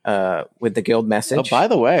with the guild message. Oh, by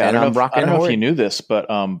the way, I don't know if you knew this, but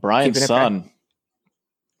Brian's son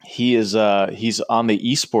he's on the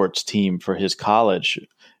esports team for his college,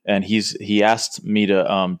 and he asked me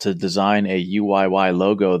to design a UYY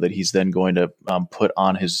logo that he's then going to put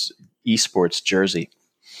on his esports jersey.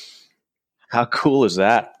 How cool is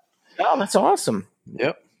that? Oh, that's awesome.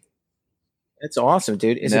 Yep. That's awesome,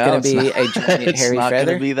 dude. Is it going to be a giant hairy not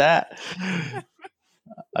feather? Going to be that.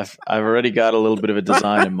 I've already got a little bit of a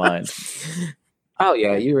design in mind. Oh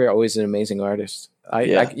yeah, you were always an amazing artist.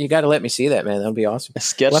 You got to let me see that, man. That'll be awesome. I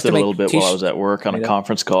sketched it a little bit while I was at work on a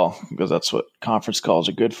conference call, because that's what conference calls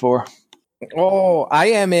are good for. Oh, I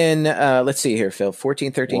am in, let's see here, Phil,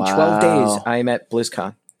 14, 13, 12 days. I am at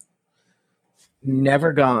BlizzCon.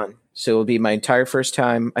 Never gone. So it'll be my entire first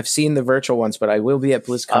time. I've seen the virtual ones, but I will be at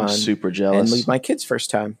BlizzCon. I'm super jealous. And my kids' first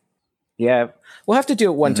time. Yeah. We'll have to do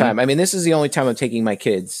it one time. I mean, this is the only time I'm taking my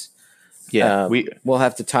kids. Yeah. We'll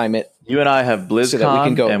have to time it. You and I have BlizzCon, so that we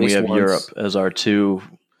can go and we have once. Europe as our two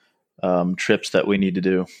trips that we need to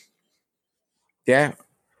do. Yeah.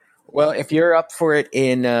 Well, if you're up for it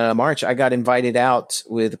in March, I got invited out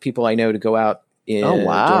with people I know to go out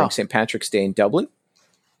during St. Patrick's Day in Dublin.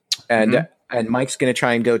 And Mike's going to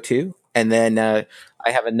try and go too. And then I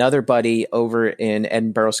have another buddy over in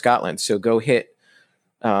Edinburgh, Scotland. So go hit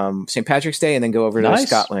St. Patrick's Day and then go over to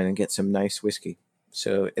Scotland and get some nice whiskey.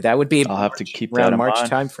 So that would be I'll have to keep around that in March mind.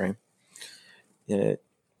 time frame.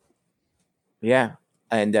 Yeah.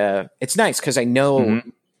 And it's nice because I know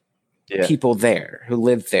people there who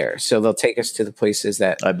live there. So they'll take us to the places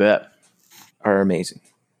that I bet are amazing.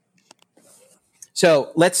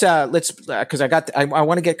 So let's because I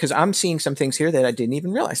want to get, because I'm seeing some things here that I didn't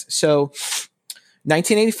even realize. So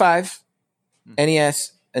 1985,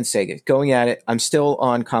 NES and Sega going at it. I'm still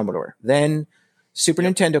on Commodore. Then Super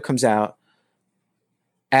Nintendo comes out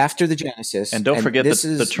after the Genesis. And don't forget the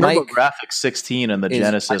TurboGrafx 16 and the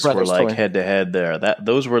Genesis were like head to head there.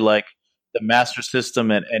 Those were like the Master System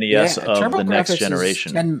and NES of the next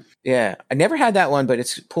generation. I never had that one, but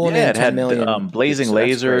it's pulling in 10 million. It had Blazing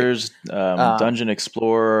Lasers, Dungeon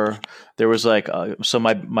Explorer. There was like so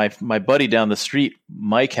my buddy down the street,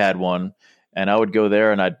 Mike, had one, and I would go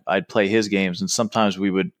there and I'd play his games, and sometimes we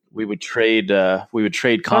would trade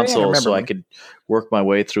consoles so I could work my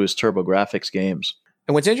way through his TurboGrafx games.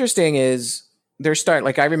 And what's interesting is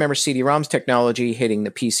I remember CD-ROMs technology hitting the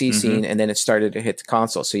PC scene, and then it started to hit the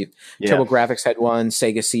console. So TurboGrafx had one,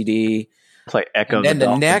 Sega CD, play Echo, and then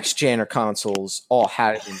the next gen consoles all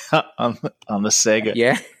had it on the Sega.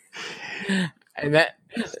 Yeah, and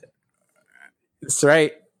that's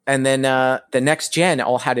right. And then the next gen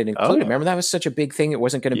all had it included. Remember, that was such a big thing. It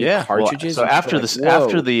wasn't going to be cartridges. Well, so after the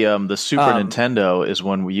Super Nintendo is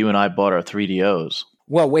when you and I bought our 3DOs.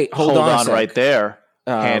 Well, wait, hold on right there.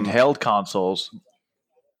 Handheld consoles.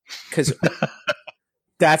 Because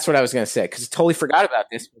that's what I was going to say. Because I totally forgot about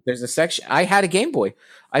this. There's a section. I had a Game Boy.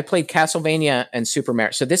 I played Castlevania and Super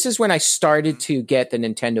Mario. So this is when I started to get the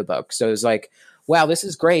Nintendo bug. So it was like, wow, this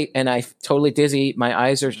is great. And I'm totally dizzy. My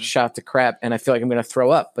eyes are shot to crap. And I feel like I'm going to throw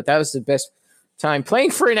up. But that was the best time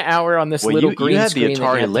playing for an hour on this little green screen. You had the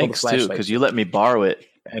Atari Lynx too, because you let me borrow it.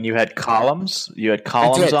 And you had columns. You had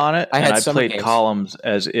columns on it. I played columns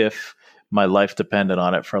as if my life depended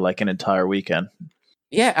on it for like an entire weekend.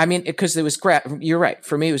 Yeah, I mean, because it was you're right.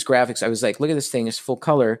 For me, it was graphics. I was like, look at this thing; it's full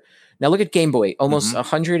color. Now look at Game Boy, almost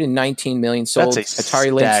 119 million sold. That's a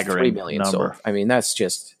Atari Lynx, 3 million number. sold. I mean, that's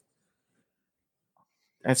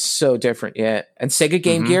so different. Yeah, and Sega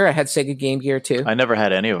Game Gear. I had Sega Game Gear too. I never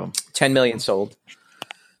had any of them. 10 million sold.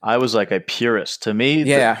 I was like a purist. To me,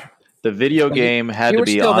 the video game had to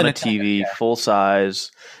be on a TV, full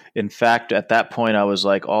size. In fact, at that point, I was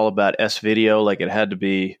like all about S-Video. Like it had to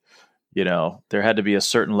be, there had to be a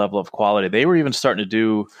certain level of quality. They were even starting to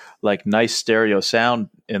do like nice stereo sound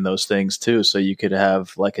in those things too. So you could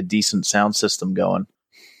have like a decent sound system going.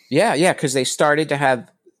 Yeah. Because they started to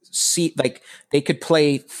have they could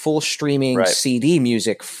play full streaming CD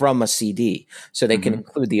music from a CD. So they can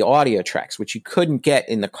include the audio tracks, which you couldn't get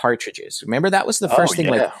in the cartridges. Remember, that was the first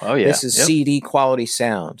thing. This is CD quality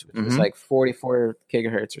sound, which was like 44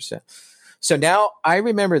 gigahertz or so. So now I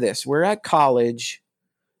remember this. We're at college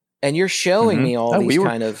and you're showing me all these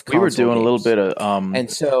kind of we were doing games. A little bit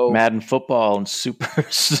of Madden football and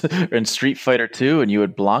and Street Fighter 2, and you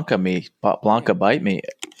would Blanca bite me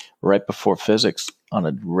right before physics on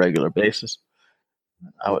a regular basis.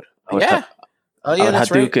 I would that's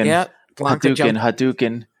Hadouken, right. Yeah,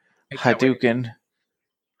 Hadouken.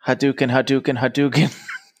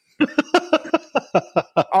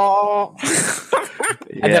 Oh.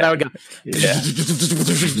 And then I would go,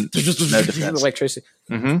 electricity.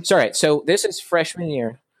 So, all right. So this is freshman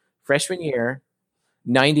year,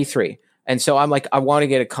 93. And so I'm like, I want to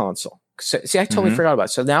get a console See, I totally forgot about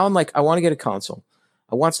it. So now I'm like, I want to get a console.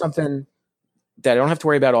 I want something that I don't have to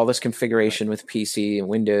worry about all this configuration with PC and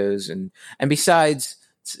Windows, and besides,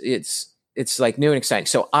 it's like new and exciting.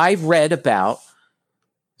 So I've read about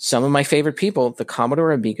some of my favorite people, the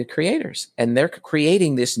Commodore Amiga creators, and they're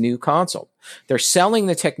creating this new console. They're selling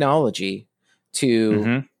the technology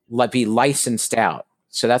to be licensed out.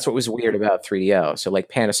 So that's what was weird about 3DO. So like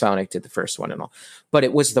Panasonic did the first one and all, but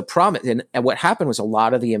it was the promise. And what happened was a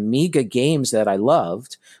lot of the Amiga games that I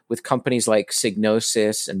loved with companies like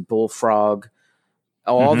Psygnosis and Bullfrog,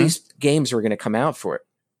 all these games were going to come out for it.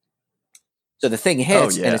 So the thing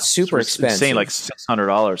hits and it's super expensive. Insane, like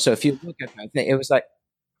 $600. So if you look at that thing, it was like,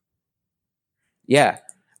 yeah.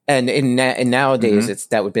 And nowadays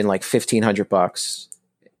that would have been like $1,500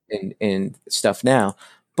 in stuff now,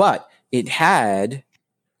 but it had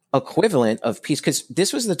equivalent of PC, because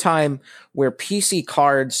this was the time where PC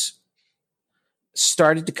cards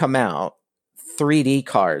started to come out, 3D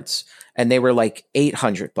cards, and they were like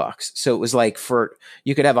 $800. So it was like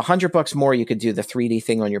you could have $100 more, you could do the 3D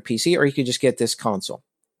thing on your PC, or you could just get this console.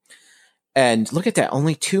 And look at that,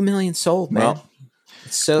 only 2 million sold, man. Well,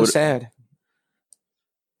 it's so sad.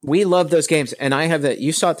 We love those games, and I have that.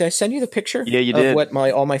 You saw it. Did I send you the picture? Yeah, you did. What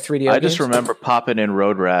all my 3D. I just remember popping in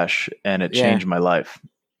Road Rash, and it changed my life.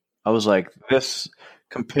 I was like, this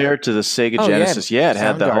compared to the Sega Genesis. Yeah, it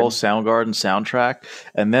had the whole Soundgarden soundtrack,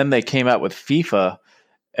 and then they came out with FIFA,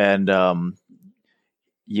 and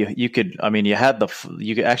you could. I mean, you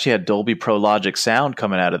actually had Dolby Pro Logic sound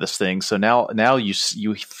coming out of this thing. So now you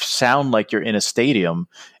sound like you're in a stadium,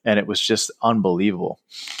 and it was just unbelievable.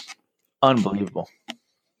 Unbelievable.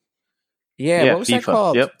 Yeah, what was FIFA. that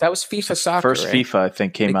called? Yep. That was FIFA Soccer. First right? FIFA, I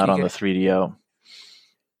think, came out on the 3DO.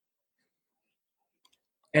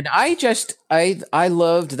 And I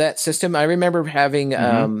loved that system. I remember having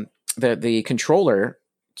the controller.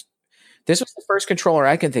 This was the first controller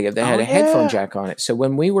I can think of that had a headphone jack on it. So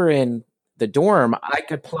when we were in the dorm, I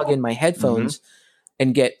could plug in my headphones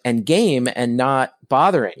and game and not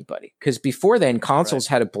bother anybody. Because before then, consoles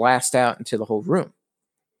had to blast out into the whole room.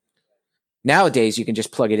 Nowadays, you can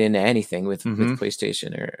just plug it into anything with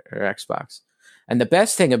PlayStation or Xbox. And the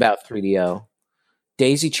best thing about 3DO,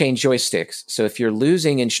 Daisy chain joysticks. So if you're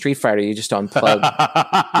losing in Street Fighter, you just unplug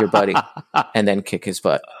your buddy and then kick his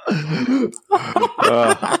butt. I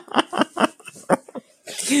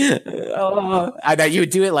know you would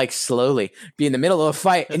do it like slowly, be in the middle of a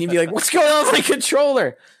fight, and you'd be like, "What's going on with my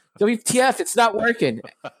controller? WTF? It's not working!"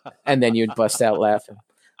 And then you'd bust out laughing.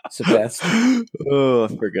 It's the best. Oh, I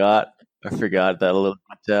forgot that little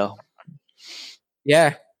detail.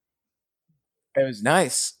 Yeah, it was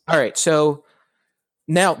nice. All right, so.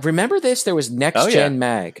 Now, remember this? There was Next Gen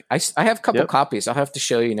Mag. I have a couple copies. I'll have to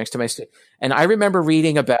show you next time I see. And I remember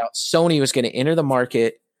reading about Sony was going to enter the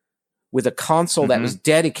market with a console that was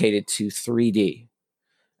dedicated to 3D.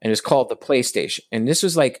 And it was called the PlayStation. And this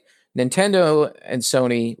was like Nintendo and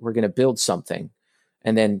Sony were going to build something.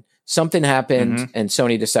 And then something happened and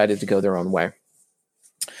Sony decided to go their own way.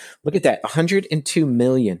 Look at that. 102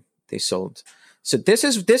 million they sold. So this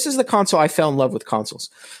is the console I fell in love with consoles.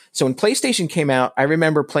 So when PlayStation came out, I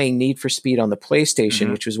remember playing Need for Speed on the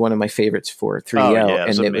PlayStation, which was one of my favorites for 3DO,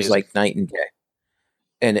 and it was like night and day.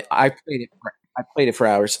 And I played it for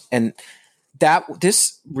hours, and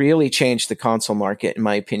this really changed the console market, in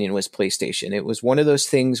my opinion, was PlayStation. It was one of those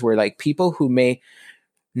things where like people who may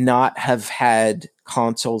not have had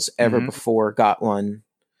consoles ever before got one.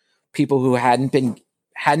 People who hadn't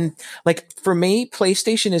like, for me,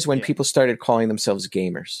 PlayStation is when people started calling themselves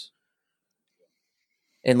gamers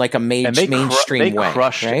in like a mainstream way. They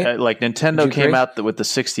crushed it. Like Nintendo came out with the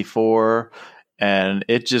 64, and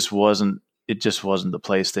it just wasn't the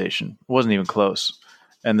PlayStation. It wasn't even close.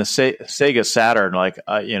 And the Sega Saturn, I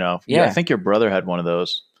think your brother had one of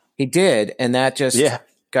those. He did, and that just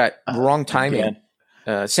got wrong timing.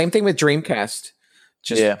 Same thing with Dreamcast,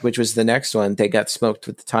 which was the next one. They got smoked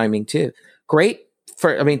with the timing too.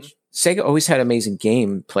 Sega always had amazing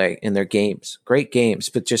gameplay in their games, great games,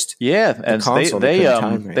 but just and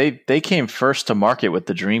they came first to market with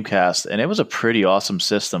the Dreamcast, and it was a pretty awesome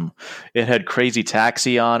system. It had Crazy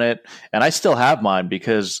Taxi on it, and I still have mine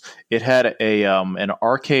because it had an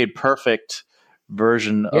arcade perfect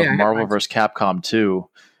version of Marvel vs. Capcom 2,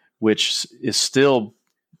 which is still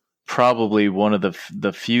probably one of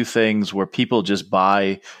the few things where people just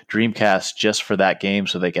buy Dreamcast just for that game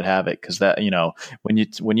so they could have it, because that,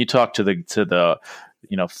 when you talk to the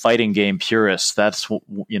fighting game purists, that's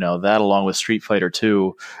that along with Street Fighter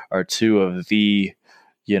 2 are two of the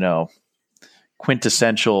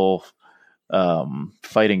quintessential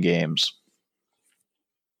fighting games.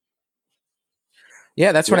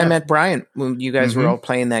 Yeah, that's what I Yeah. meant, Brian, when you guys were Mhm. all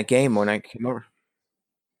playing that game when I came over.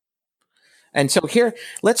 And so here,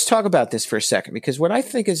 let's talk about this for a second, because what I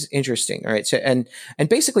think is interesting, all right, so and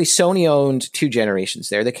basically Sony owned 2 generations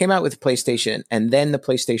there. They came out with the PlayStation and then the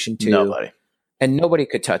PlayStation 2, Nobody. and nobody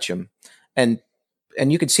could touch them. And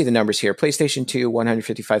you can see the numbers here. PlayStation 2,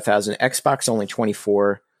 155,000, Xbox only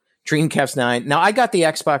 24, Dreamcast 9. Now I got the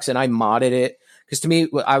Xbox and I modded it because to me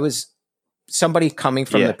I was somebody coming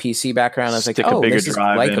from the PC background. I was Stick like, a oh, bigger this is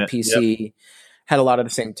drive like in a it. PC. Had a lot of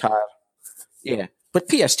the same tile. Yeah. But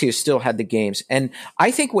PS2 still had the games. And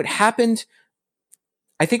I think what happened,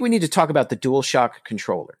 I think we need to talk about the DualShock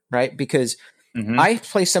controller, right? Because Mhm. I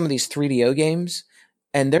play some of these 3DO games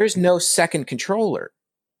and there's no second controller.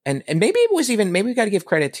 And maybe it was even, maybe we got to give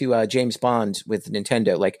credit to James Bond with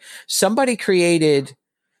Nintendo. Like somebody created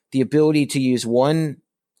the ability to use one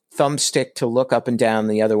thumbstick to look up and down,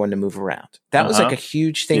 and the other one to move around. That was like a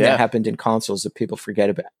huge thing Yeah. that happened in consoles that people forget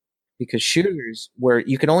about. Because shooters where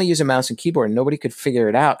you can only use a mouse and keyboard and nobody could figure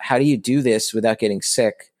it out. How do you do this without getting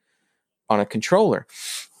sick on a controller?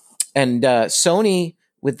 And Sony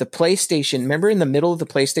with the PlayStation, remember in the middle of the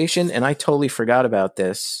PlayStation, and I totally forgot about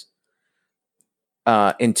this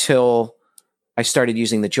until I started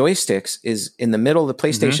using the joysticks, is in the middle of the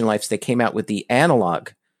PlayStation lives, they came out with the analog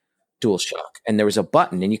DualShock, and there was a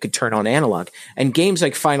button and you could turn on analog, and games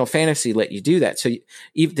like Final Fantasy let you do that. So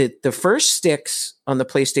even the first sticks on the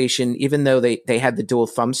PlayStation, even though they had the dual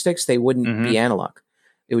thumbsticks, they wouldn't be analog.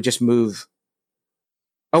 It would just move.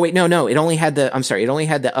 Oh wait, no, it only had the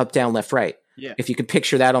up, down, left, right. Yeah. If you could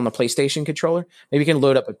picture that on the PlayStation controller, maybe you can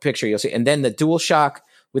load up a picture, you'll see. And then the DualShock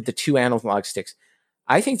with the 2 analog sticks.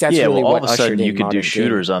 I think that's really all what of a sudden ushered you in could do modern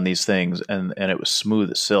shooters gaming. on these things, and it was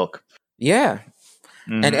smooth as silk. Yeah.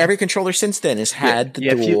 Mhm. And every controller since then has had the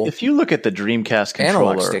dual If you look at the Dreamcast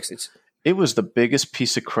analog controller, sticks. it was the biggest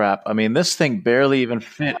piece of crap. I mean, this thing barely even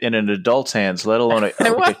fit in an adult's hands, let alone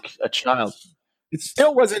a child. It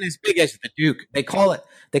still wasn't as big as the Duke. They call it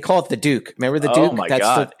the Duke. Remember the Duke? Oh my That's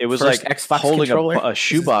god! the It was first like Xbox holding controller. a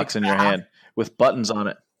shoebox in your hand with buttons on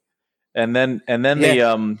it, and then the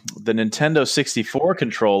Nintendo 64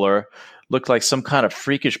 controller looked like some kind of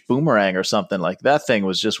freakish boomerang or something. Like that thing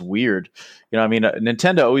was just weird. You know, I mean,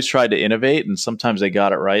 Nintendo always tried to innovate, and sometimes they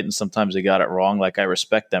got it right, and sometimes they got it wrong. Like I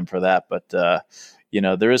respect them for that, but you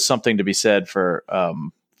know, there is something to be said for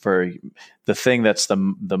the thing that's the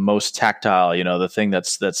most tactile. You know, the thing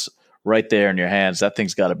that's right there in your hands. That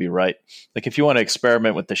thing's got to be right. Like if you want to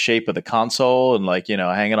experiment with the shape of the console and like, you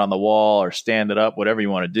know, hang it on the wall or stand it up, whatever you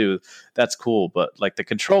want to do, that's cool. But like the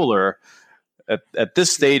controller at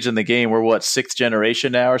this stage in the game, we're what, 6th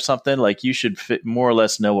generation now or something? Like you should more or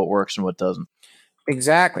less know what works and what doesn't.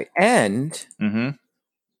 Exactly. And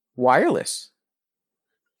wireless.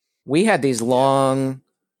 We had these long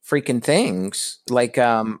freaking things like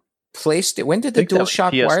placed. When did the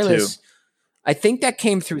DualShock PS2. wireless? I think that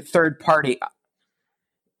came through third party.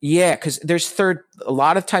 Yeah, because there's a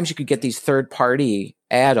lot of times you could get these third party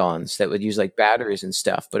add-ons that would use like batteries and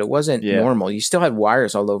stuff, but it wasn't normal. You still had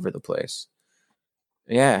wires all over the place.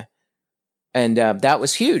 Yeah. And that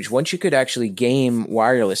was huge. Once you could actually game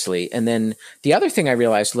wirelessly. And then the other thing I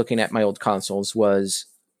realized looking at my old consoles was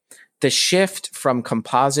the shift from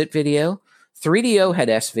composite video. 3DO had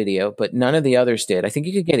S-video, but none of the others did. I think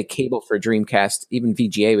you could get a cable for Dreamcast, even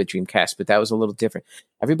VGA with Dreamcast, but that was a little different.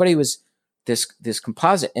 Everybody was this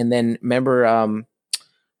composite. And then remember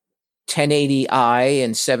 1080i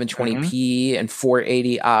and 720p and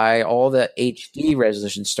 480i, all the HD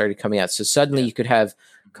resolutions started coming out. So suddenly you could have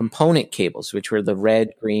component cables, which were the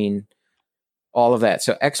red, green, all of that.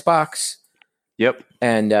 So Xbox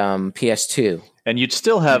and PS2. And you'd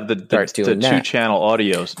still have the 2-channel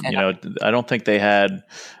audios. And you know, I don't think they had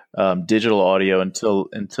digital audio until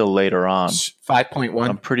later on. 5.1.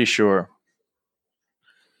 I'm pretty sure.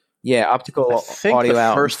 Yeah, optical audio the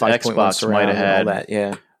out. First Xbox might have had all that.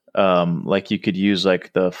 Yeah, like you could use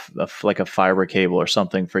like like a fiber cable or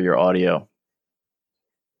something for your audio.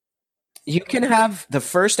 You can have the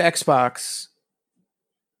first Xbox.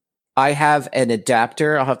 I have an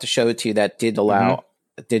adapter. I'll have to show it to you that did allow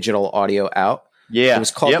digital audio out. Yeah, it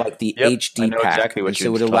was called like the HD I know pack. exactly what so you're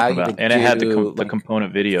it would allow talking you about, to and it had do, the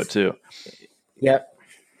component video too. Yep.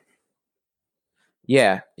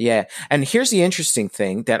 Yeah. And here's the interesting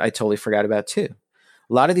thing that I totally forgot about too.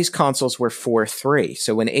 A lot of these consoles were 4:3.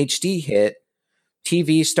 So when HD hit,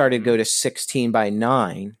 TV started to go to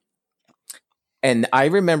 16:9. And I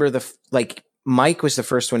remember Mike was the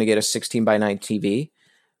first one to get a 16:9 TV.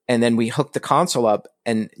 And then we hooked the console up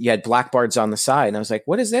and you had black bars on the side. And I was like,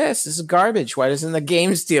 what is this? This is garbage. Why doesn't the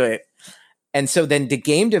games do it? And so then the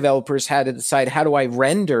game developers had to decide, how do I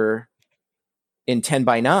render in 10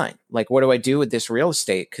 by 9. Like, what do I do with this real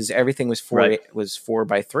estate? Because everything was 4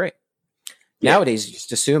 by 3. Yeah. Nowadays, you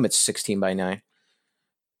just assume it's 16 by 9.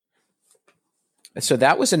 So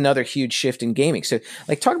that was another huge shift in gaming. So,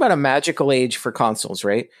 like, talk about a magical age for consoles,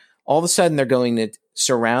 right? All of a sudden, they're going to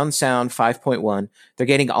surround sound 5.1. They're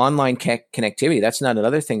getting online connectivity. That's not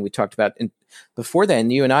another thing we talked about. And before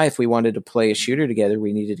then, you and I, if we wanted to play a shooter together,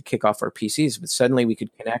 we needed to kick off our PCs. But suddenly, we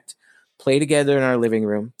could connect, play together in our living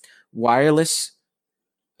room, wireless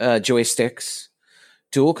joysticks,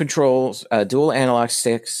 dual controls, dual analog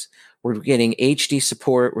sticks. We're getting HD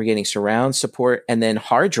support. We're getting surround support. And then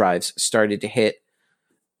hard drives started to hit.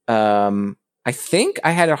 I think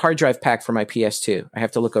I had a hard drive pack for my PS2. I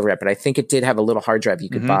have to look over it, but I think it did have a little hard drive you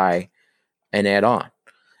could buy and add on.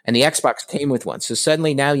 And the Xbox came with one. So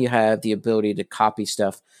suddenly now you have the ability to copy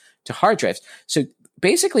stuff to hard drives. So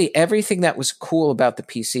basically everything that was cool about the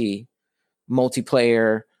PC,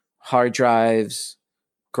 multiplayer, hard drives,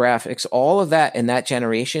 graphics, all of that in that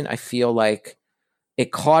generation, I feel like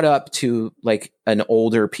it caught up to like an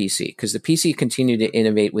older PC, because the PC continued to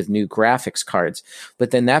innovate with new graphics cards. But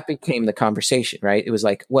then that became the conversation, right? It was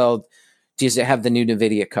like, well, does it have the new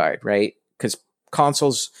NVIDIA card, right? Because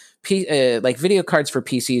consoles, like video cards for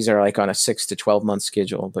PCs are like on a 6 to 12 month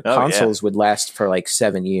schedule, but consoles would last for like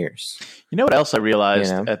 7 years. You know what else I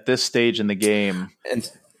realized at this stage in the game?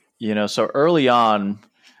 So early on,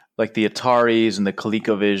 like the Ataris and the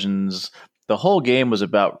ColecoVisions, the whole game was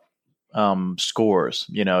about scores.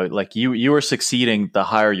 Like you were succeeding the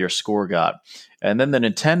higher your score got. And then the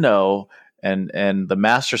Nintendo and the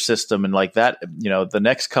Master System and like that, the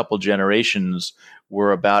next couple generations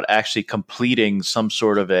were about actually completing some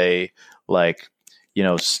sort of a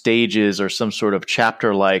stages or some sort of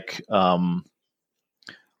chapter like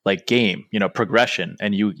game, progression,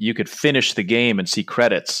 and you could finish the game and see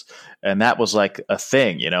credits. And that was like a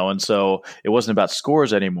thing, and so it wasn't about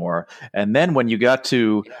scores anymore. And then when you got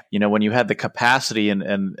to, when you had the capacity and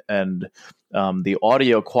the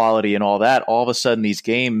audio quality and all that, all of a sudden these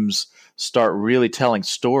games start really telling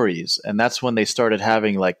stories. And that's when they started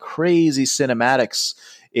having like crazy cinematics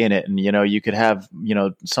in it. And, you could have,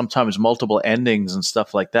 sometimes multiple endings and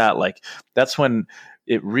stuff like that. Like that's when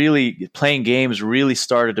playing games really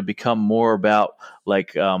started to become more about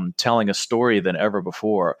like telling a story than ever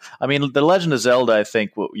before. I mean, The Legend of Zelda, I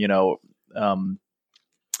think,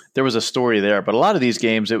 there was a story there, but a lot of these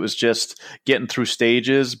games, it was just getting through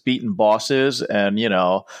stages, beating bosses, and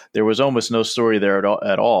there was almost no story there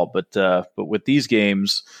at all. But with these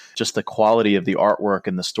games, just the quality of the artwork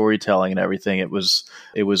and the storytelling and everything, it was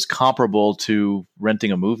comparable to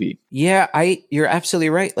renting a movie. Yeah, you're absolutely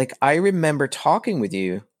right. Like I remember talking with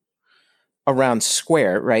you around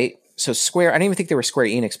Square, right? So Square, I didn't even think they were Square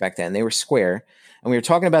Enix back then. They were Square. And we were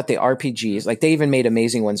talking about the RPGs, like they even made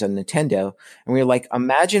amazing ones on Nintendo. And we were like,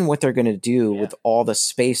 imagine what they're going to do with all the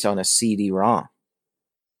space on a CD-ROM.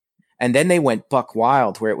 And then they went buck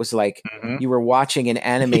wild, where it was like you were watching an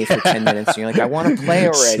anime for 10 minutes and you're like, I want to play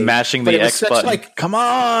already. Smashing the X button. Like, come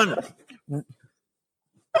on.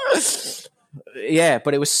 Yeah,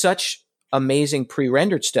 but it was such amazing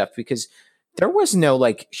pre-rendered stuff because there was no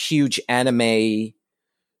like huge anime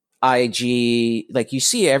IG, like you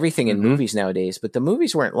see everything in movies nowadays, but the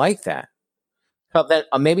movies weren't like that. Then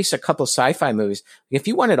maybe it's a couple sci-fi movies. If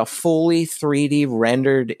you wanted a fully 3D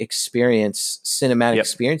rendered experience, cinematic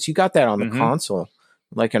experience, you got that on the console,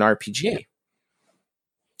 like an RPG.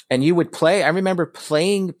 And you would play. I remember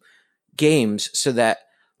playing games so that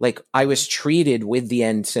like I was treated with the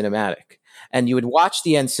end cinematic, and you would watch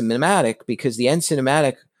the end cinematic because the end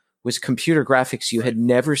cinematic was computer graphics you had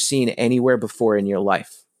never seen anywhere before in your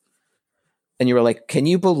life. And you were like, can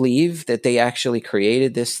you believe that they actually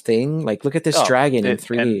created this thing? Like, look at this dragon in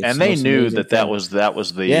 3D. And they knew that was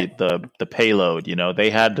the payload.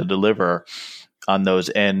 They had to deliver on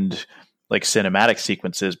those end like cinematic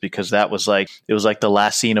sequences because that was like it was like the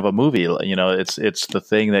last scene of a movie. It's the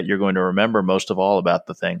thing that you're going to remember most of all about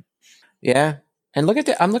the thing. Yeah, and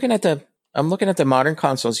I'm looking at the modern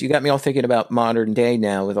consoles. You got me all thinking about modern day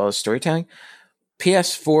now with all the storytelling.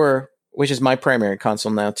 PS4, which is my primary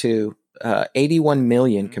console now too. 81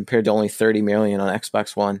 million compared to only 30 million on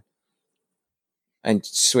Xbox One and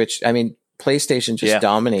Switch. I mean, PlayStation just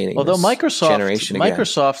dominating. Although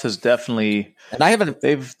Microsoft has definitely, and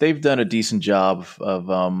they've done a decent job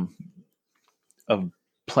of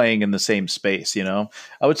playing in the same space. I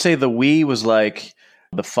would say the Wii was like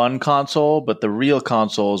the fun console, but the real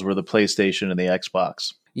consoles were the PlayStation and the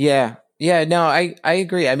Xbox. Yeah. No, I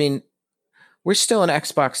agree. I mean, we're still an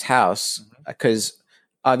Xbox house because.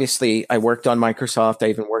 Obviously, I worked on Microsoft. I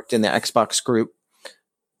even worked in the Xbox group.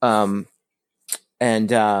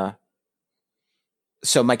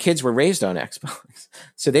 so my kids were raised on Xbox.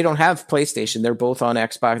 So they don't have PlayStation. They're both on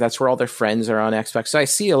Xbox. That's where all their friends are on Xbox. So I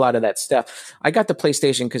see a lot of that stuff. I got the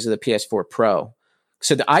PlayStation because of the PS4 Pro.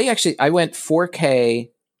 So I went 4K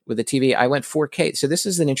with the TV. I went 4K. So this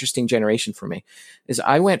is an interesting generation for me. Is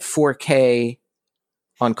I went 4K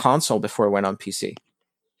on console before I went on PC.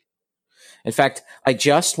 In fact, I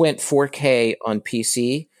just went 4K on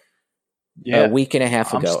PC a week and a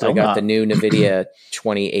half ago. I got the new NVIDIA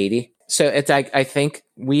 2080. So I think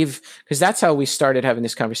because that's how we started having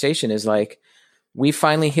this conversation, is like we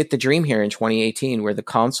finally hit the dream here in 2018 where the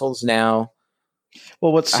consoles now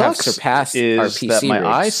what sucks surpassed is our PC that my rigs.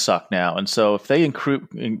 eyes suck now. And so if they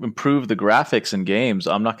improve the graphics in games,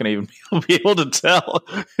 I'm not going to even be able to tell.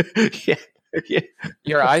 Yeah.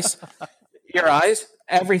 Your eyes,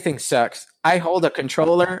 everything sucks. I hold a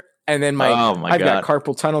controller and then I've got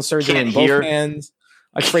carpal tunnel surgery in both hands.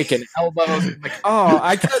 I freaking elbows. I'm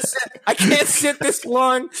like, I can't sit this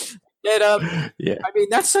long. Get up. Yeah. I mean,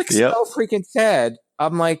 that's like so freaking sad.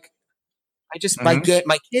 I'm like, my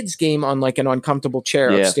kids game on like an uncomfortable chair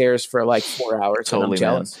upstairs for like 4 hours. Totally, and I'm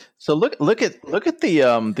jealous. Man. So look at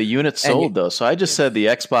the units sold though. So I just said the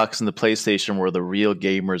Xbox and the PlayStation were the real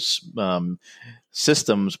gamers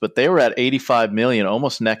systems, but they were at 85 million,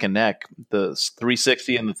 almost neck and neck. The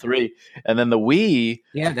 360 and the 3, and then the Wii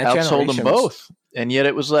outsold them both. And yet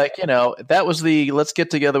it was like, that was the let's get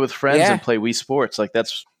together with friends and play Wii Sports. Like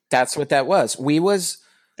that's what that was.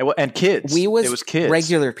 And kids. It was kids.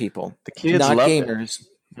 Regular people. The kids not loved gamers.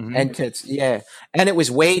 Mm-hmm. And kids. Yeah. And it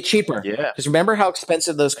was way cheaper. Yeah. Because remember how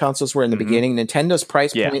expensive those consoles were in the beginning? Nintendo's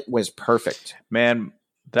price point was perfect. Man,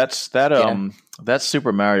 that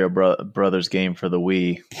Super Mario Brothers game for the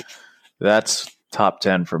Wii, that's top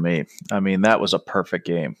 10 for me. I mean, that was a perfect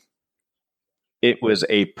game. It was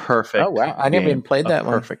a perfect. Oh wow! I never even played that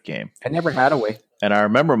one. Perfect game. I never had a Wii. And I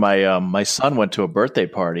remember my son went to a birthday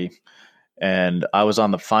party, and I was on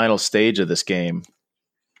the final stage of this game,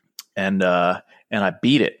 and I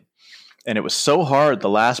beat it, and it was so hard. The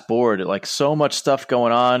last board, like so much stuff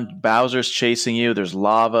going on. Bowser's chasing you. There's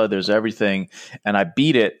lava. There's everything, and I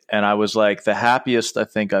beat it, and I was like the happiest I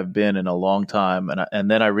think I've been in a long time. And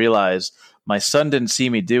then I realized my son didn't see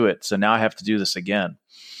me do it, so now I have to do this again.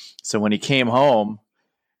 So when he came home,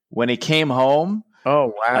 oh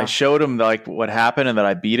wow! I showed him like what happened and that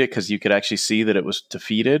I beat it because you could actually see that it was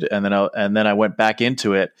defeated. And then I went back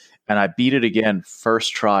into it and I beat it again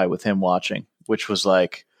first try with him watching, which was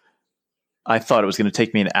like I thought it was going to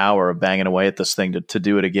take me an hour of banging away at this thing to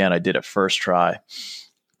do it again. I did it first try.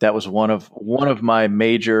 That was one of my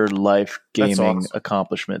major life gaming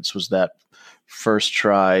accomplishments was that first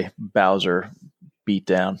try Bowser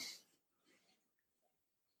beatdown.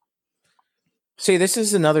 See, this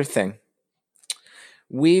is another thing.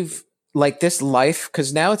 We've like this life,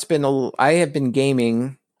 because now I have been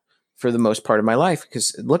gaming for the most part of my life,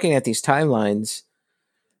 because looking at these timelines,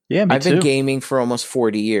 I've been gaming for almost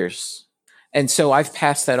 40 years. And so I've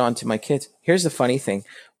passed that on to my kids. Here's the funny thing,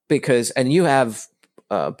 and you have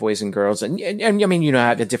boys and girls, and I mean, I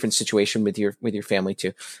have a different situation with your family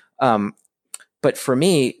too. But for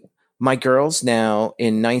me, my girls now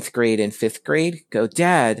in 9th grade and 5th grade go,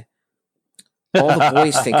 Dad, all the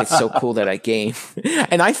boys think it's so cool that I game.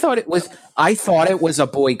 And I thought it was a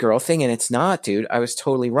boy girl thing, and it's not, dude. I was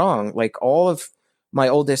totally wrong. Like all of my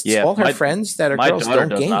oldest, all her friends that are girls don't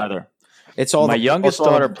game. Either. It's all my youngest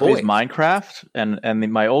daughter plays Minecraft,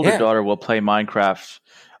 and my older daughter will play Minecraft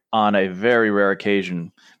on a very rare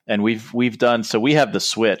occasion. And we've done so. We have the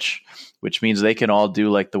Switch, which means they can all do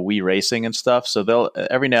like the Wii racing and stuff. So they'll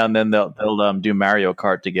every now and then they'll do Mario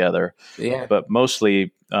Kart together. Yeah, but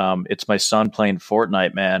mostly it's my son playing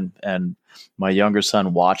Fortnite, man, and my younger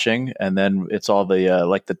son watching, and then it's all the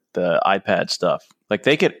like the iPad stuff. Like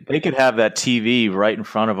they could have that TV right in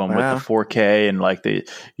front of them with the 4K and like the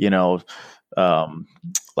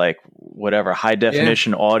like whatever high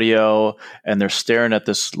definition audio, and they're staring at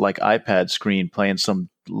this like iPad screen playing some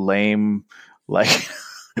lame like.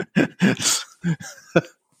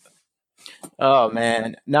 Oh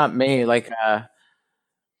man, not me. Like I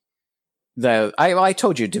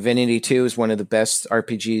told you, Divinity 2 is one of the best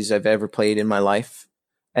RPGs I've ever played in my life,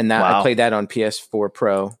 and that I played that on PS4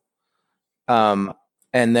 Pro. And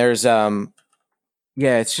there's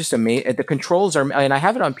it's just amazing. The controls are, and I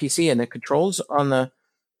have it on PC, and the controls on the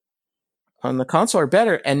console are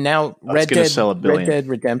better. And now Red Dead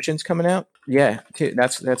Redemption's coming out. Yeah,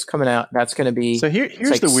 that's coming out. That's going to be. So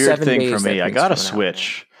here's the weird thing for me. I got a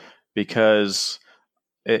Switch because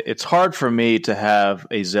it's hard for me to have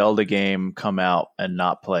a Zelda game come out and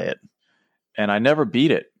not play it, and I never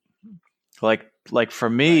beat it. Like for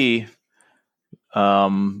me,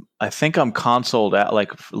 I think I'm consoled out,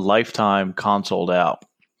 like lifetime consoled out.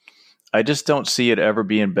 I just don't see it ever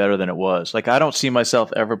being better than it was. Like, I don't see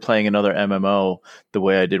myself ever playing another MMO the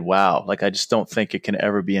way I did WoW. Like, I just don't think it can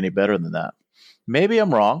ever be any better than that. Maybe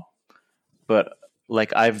I'm wrong, but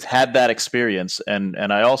like I've had that experience, and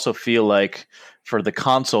I also feel like for the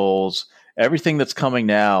consoles, everything that's coming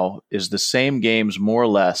now is the same games more or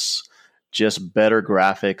less, just better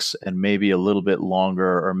graphics and maybe a little bit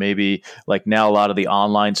longer, or maybe like now a lot of the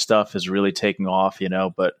online stuff is really taking off,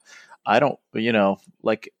 but I don't,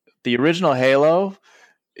 like the original Halo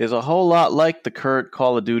is a whole lot like the current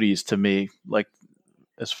Call of Duties to me, like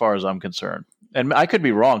as far as I'm concerned. And I could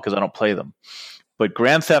be wrong because I don't play them. But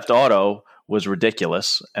Grand Theft Auto was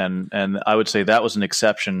ridiculous, and I would say that was an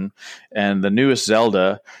exception. And the newest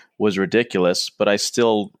Zelda was ridiculous, but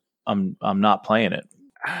I'm not playing it.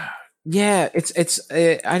 Yeah, it's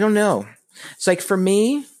I don't know. It's like for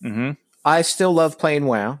me, I still love playing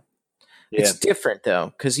WoW. Yeah. It's different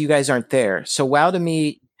though because you guys aren't there. So WoW to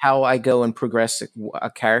me, how I go and progress a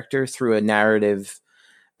character through a narrative.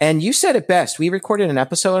 And you said it best. We recorded an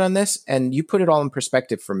episode on this, and you put it all in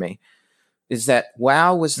perspective for me. Is that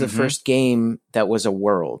WoW was the first game that was a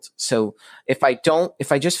world. So if I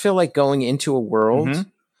just feel like going into a world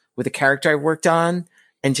with a character I worked on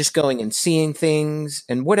and just going and seeing things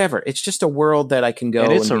and whatever, it's just a world that I can go and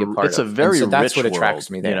be a part of. It's a very so rich that's what world, attracts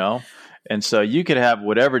me there. And so you could have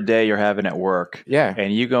whatever day you're having at work,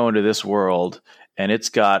 and you go into this world, and it's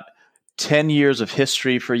got 10 years of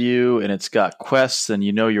history for you, and it's got quests, and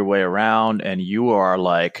you know your way around, and you are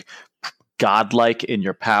like godlike in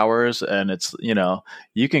your powers, and it's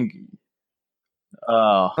you can.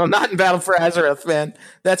 I'm not in Battle for Azeroth, man.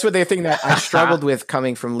 That's what they think that I struggled with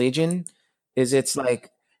coming from Legion. Is it's like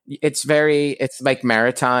it's like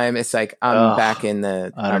maritime. It's like I'm back in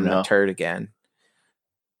I'm a turd again.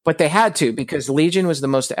 But they had to, because Legion was the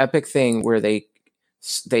most epic thing where they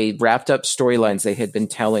wrapped up storylines they had been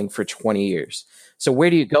telling for 20 years. So where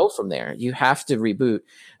do you go from there? You have to reboot.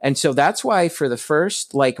 And so that's why for the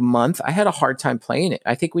first month, I had a hard time playing it.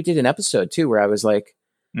 I think we did an episode too, where I was like,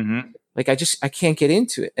 I can't get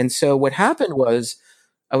into it. And so what happened was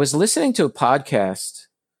I was listening to a podcast.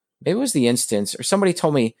 Maybe it was The Instance, or somebody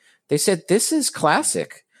told me, they said, this is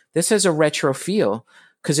classic. This has a retro feel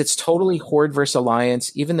because it's totally Horde versus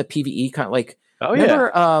Alliance. Even the PvE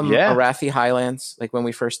remember Arathi Highlands, like when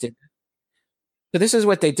we first did. So this is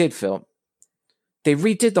what they did, Phil. They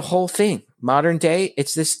redid the whole thing. Modern day,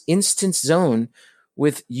 it's this instance zone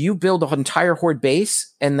with you build an entire Horde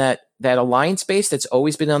base, and that Alliance base that's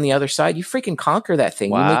always been on the other side, you freaking conquer that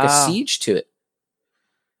thing. Wow. You make a siege to it.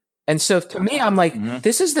 And so to me, I'm like,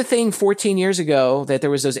 this is the thing 14 years ago that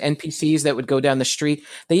there was those NPCs that would go down the street.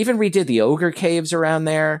 They even redid the ogre caves around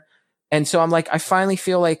there. And so I'm like, I finally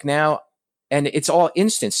feel like now, and it's all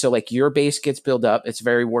instance. So like your base gets built up. It's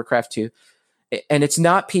very Warcraft 2. And it's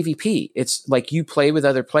not PvP. It's like you play with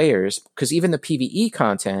other players, because even the PvE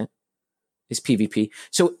content is PvP.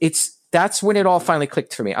 So that's when it all finally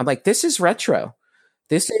clicked for me. I'm like, this is retro.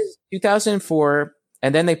 This is 2004.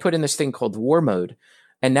 And then they put in this thing called War Mode.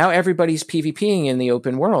 And now everybody's PvPing in the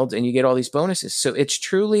open world, and you get all these bonuses. So it's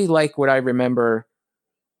truly like what I remember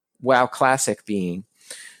WoW Classic being.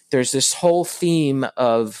 There's this whole theme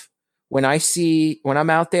of when I'm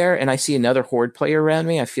out there and I see another Horde player around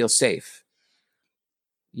me, I feel safe.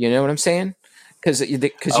 You know what I'm saying? Because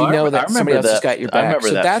that somebody else has got your back. I remember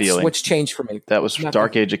so that that's feeling. What's changed for me. That was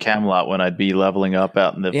Dark Age of Camelot, when I'd be leveling up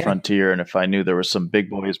out in the frontier, and if I knew there was some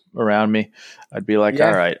big boys around me, I'd be like,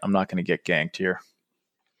 all right, I'm not going to get ganked here.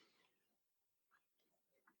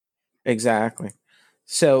 Exactly.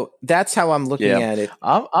 So that's how I'm looking at it.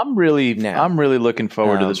 I'm really looking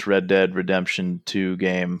forward to this Red Dead Redemption 2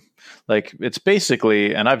 game. Like, it's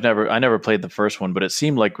basically, and I never played the first one, but it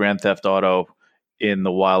seemed like Grand Theft Auto in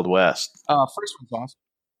the Wild West. First one's awesome.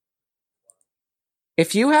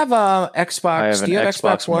 If you have a Xbox, do you have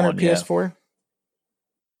Xbox One or PS4?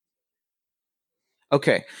 Yeah.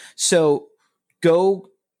 Okay, so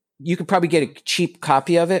you could probably get a cheap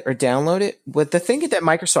copy of it or download it. But the thing that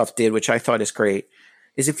Microsoft did, which I thought is great,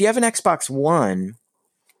 is if you have an Xbox One,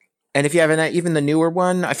 and if you have even the newer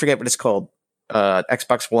one, I forget what it's called,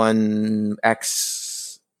 Xbox One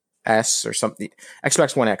XS or something,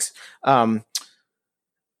 Xbox One X.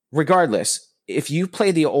 Regardless, if you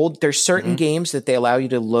play the old, there's certain games that they allow you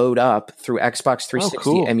to load up through Xbox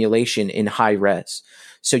 360 emulation in high res.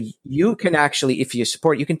 So you can actually, if you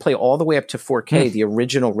support, you can play all the way up to 4K, the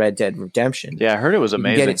original Red Dead Redemption. Yeah, I heard it was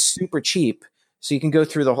amazing. You can get it super cheap, so you can go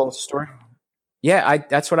through the whole story. Yeah,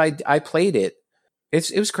 that's what I played it.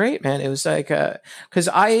 It was great, man. It was like, because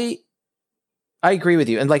I agree with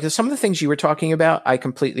you. And like some of the things you were talking about, I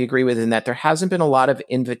completely agree with, in that there hasn't been a lot of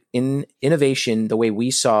innovation the way we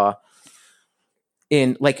saw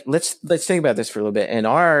in, like, let's think about this for a little bit. In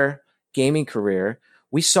our gaming career,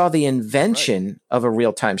 we saw the invention of a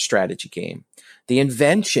real-time strategy game, the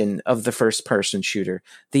invention of the first-person shooter,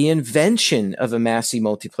 the invention of a massy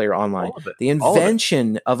multiplayer online, the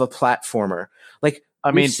invention of a platformer. Like,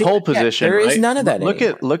 I mean, pole position. There is right? none of that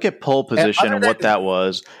anymore. Look at pole position and what that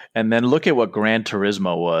was, and then look at what Gran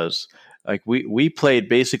Turismo was. Like we played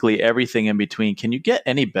basically everything in between. Can you get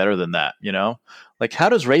any better than that? You know, like how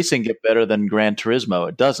does racing get better than Gran Turismo?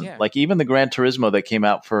 It doesn't. Yeah. Like even the Gran Turismo that came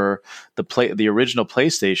out for the original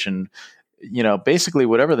PlayStation, you know, basically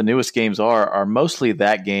whatever the newest games are mostly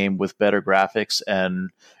that game with better graphics, and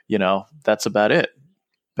you know that's about it.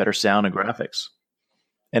 Better sound and graphics,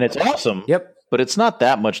 and it's awesome. Yep. But it's not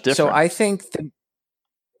that much different. So I think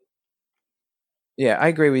I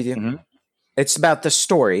agree with you. Mm-hmm. It's about the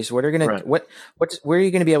stories. What are going to where are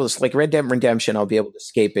you going to be able to, like, Red Dead Redemption? I'll be able to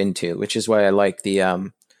escape into, which is why I like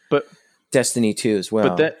the but Destiny 2 as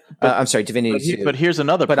well. I'm sorry, Divinity 2. But here's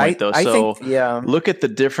another point, though. I so think, look at the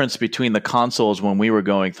difference between the consoles when we were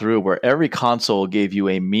going through, where every console gave you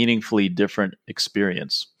a meaningfully different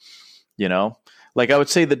experience. You know, like I would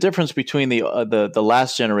say the difference between the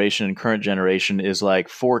last generation and current generation is like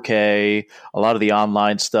 4K, a lot of the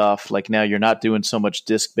online stuff. Like now you're not doing so much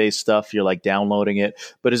disc-based stuff. You're like downloading it.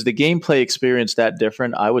 But is the gameplay experience that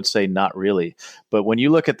different? I would say not really. But when you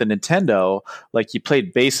look at the Nintendo, like you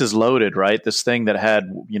played Bases Loaded, right? This thing that had,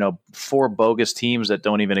 you know, 4 bogus teams that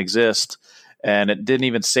don't even exist. And it didn't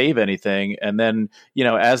even save anything. And then, you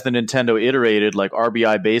know, as the Nintendo iterated, like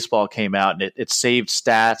RBI Baseball came out and it saved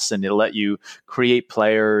stats and it let you create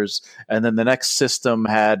players. And then the next system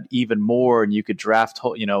had even more, and you could draft,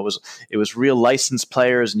 you know, it was real licensed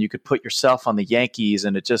players, and you could put yourself on the Yankees.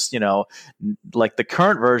 And it just, you know, like the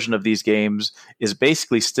current version of these games is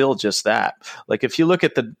basically still just that. Like if you look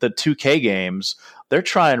at the 2K games, they're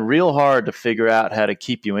trying real hard to figure out how to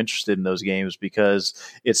keep you interested in those games, because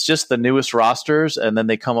it's just the newest rosters, and then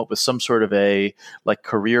they come up with some sort of a like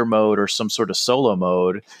career mode or some sort of solo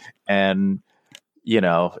mode. And, you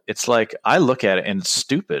know, it's like, I look at it and it's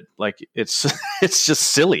stupid. Like it's just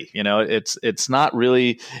silly, you know, it's not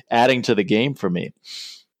really adding to the game for me.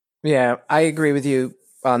 Yeah, I agree with you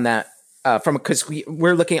on that. Because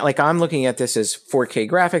we're looking at, like, I'm looking at this as 4K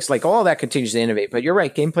graphics, like all that continues to innovate. But you're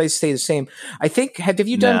right, gameplays stay the same. I think, have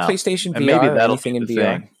you done PlayStation VR maybe or anything in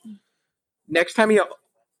VR? Thing. Next time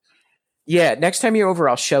you're over,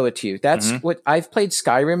 I'll show it to you. That's what I've played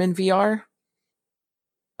Skyrim in VR.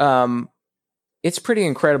 It's pretty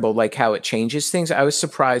incredible, like how it changes things. I was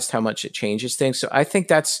surprised how much it changes things. So I think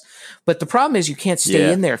but the problem is you can't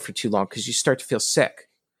stay in there for too long because you start to feel sick.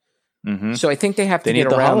 Mm-hmm. So I think they have to get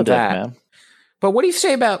around that. Man. But what do you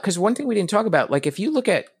say about, because one thing we didn't talk about, like if you look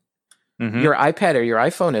at your iPad or your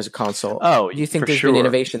iPhone as a console, do you think there's been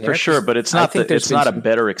innovation there? For sure, but it's not a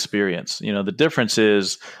better experience. You know, the difference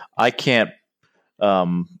is I can't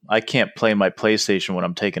play my PlayStation when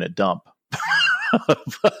I'm taking a dump.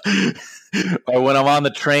 Or when I'm on the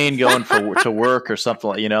train going to work or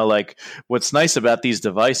something, like, you know, like what's nice about these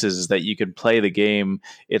devices is that you can play the game.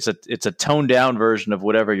 It's a toned down version of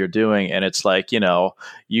whatever you're doing. And it's like, you know,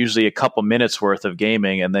 usually a couple minutes worth of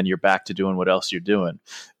gaming, and then you're back to doing what else you're doing.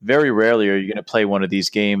 Very rarely are you going to play one of these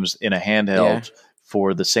games in a handheld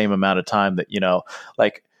for the same amount of time that, you know,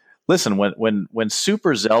 like, listen, when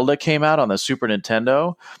Super Zelda came out on the Super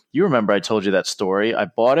Nintendo, you remember I told you that story. I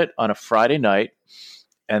bought it on a Friday night,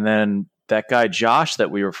 and then that guy Josh that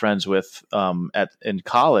we were friends with in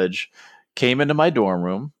college came into my dorm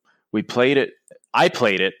room. We played it. I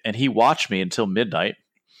played it, and he watched me until midnight.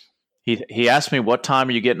 He asked me, "What time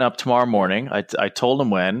are you getting up tomorrow morning?" I told him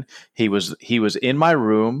when. He was in my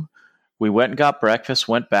room. We went and got breakfast,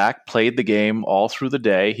 went back, played the game all through the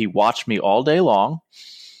day. He watched me all day long,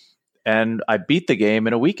 and I beat the game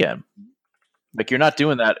in a weekend. Like, you're not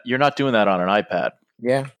doing that. You're not doing that on an iPad.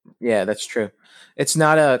 Yeah, that's true. It's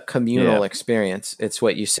not a communal experience. It's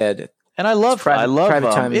what you said. And I love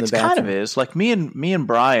private time. It's kind of is like me and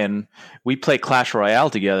Brian. We play Clash Royale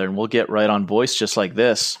together, and we'll get right on voice just like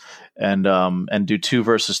this, and do 2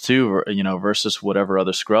 versus 2, you know, versus whatever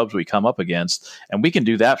other scrubs we come up against, and we can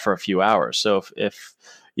do that for a few hours. So if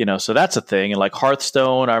you know, so that's a thing. And like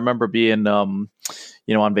Hearthstone, I remember being you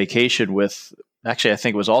know, on vacation with. Actually, I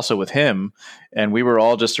think it was also with him, and we were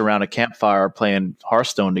all just around a campfire playing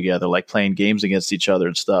Hearthstone together, like playing games against each other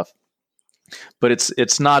and stuff. But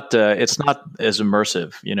it's not as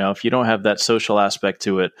immersive, you know. If you don't have that social aspect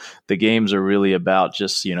to it, the games are really about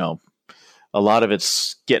just, you know, a lot of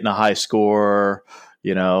it's getting a high score,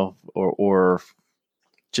 you know, or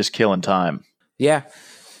just killing time. Yeah.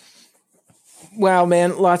 Wow,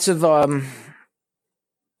 man, lots of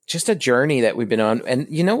just a journey that we've been on. And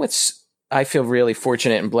you know what's I feel really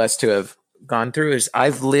fortunate and blessed to have gone through is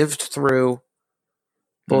I've lived through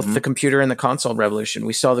both the computer and the console revolution.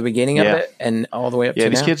 We saw the beginning of it and all the way up to now. Yeah,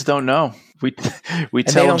 these kids don't know. We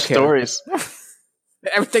tell them stories.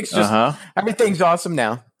 Everything's just everything's awesome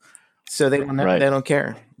now. So they don't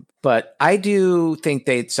care. But I do think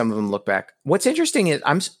some of them look back. What's interesting is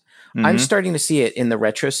I'm starting to see it in the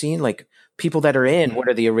retro scene, like people that are in what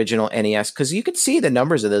are the original NES, because you could see the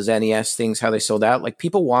numbers of those NES things, how they sold out. Like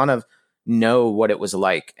people want to know what it was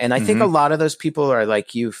like. And I think a lot of those people are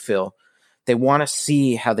like you, Phil. They want to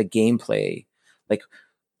see how the gameplay, like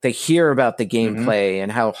they hear about the gameplay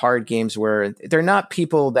and how hard games were. They're not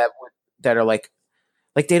people that are like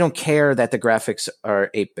they don't care that the graphics are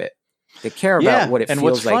 8-bit. They care about what it feels like. And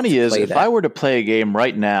what's funny is if that. I were to play a game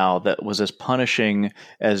right now that was as punishing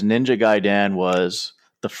as Ninja Gaiden was,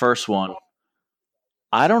 the first one,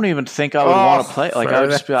 I don't even think I would want to play. Like I would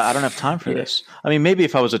just be like, I don't have time for this. I mean, maybe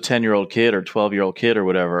if I was a 10-year-old kid or 12-year-old kid or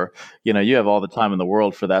whatever, you have all the time in the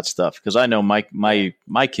world for that stuff. Because I know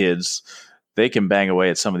my kids, they can bang away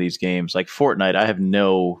at some of these games. Like Fortnite, I have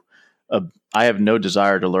no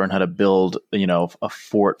desire to learn how to build, a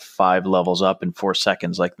fort 5 levels up in 4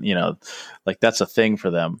 seconds. Like that's a thing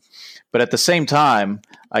for them. But at the same time,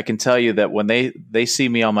 I can tell you that when they see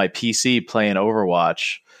me on my PC playing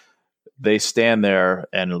Overwatch, they stand there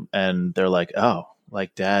and they're like, oh,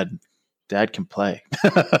 like dad can play,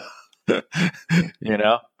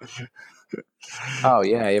 Oh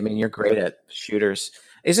yeah. I mean, you're great at shooters.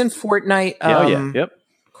 Isn't Fortnite,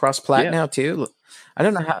 cross-plat now too? I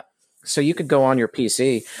don't know how, so you could go on your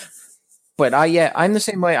PC, but I'm the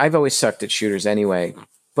same way. I've always sucked at shooters anyway,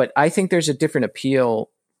 but I think there's a different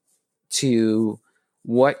appeal to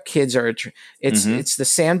what kids are. It's the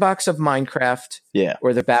sandbox of Minecraft,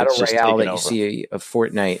 or the battle royale that you see of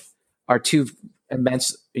Fortnite are two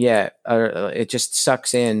immense. It just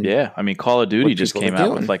sucks in. Yeah, I mean, Call of Duty just came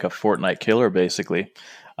out with like a Fortnite killer. Basically,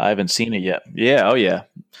 I haven't seen it yet. Yeah, oh yeah.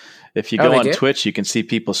 If you go on Twitch, you can see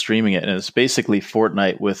people streaming it, and it's basically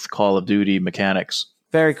Fortnite with Call of Duty mechanics.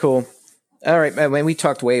 Very cool. All right, man. We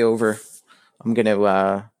talked way over. I'm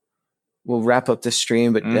gonna we'll wrap up this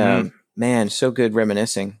stream, but man, so good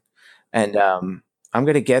reminiscing. And I'm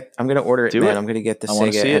gonna order it, man. I'm gonna get the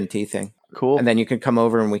Sega NT thing. Cool. And then you can come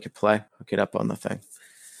over and we could play. Hook it up on the thing.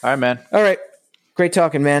 All right, man. All right. Great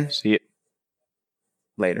talking, man. See you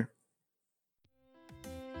later.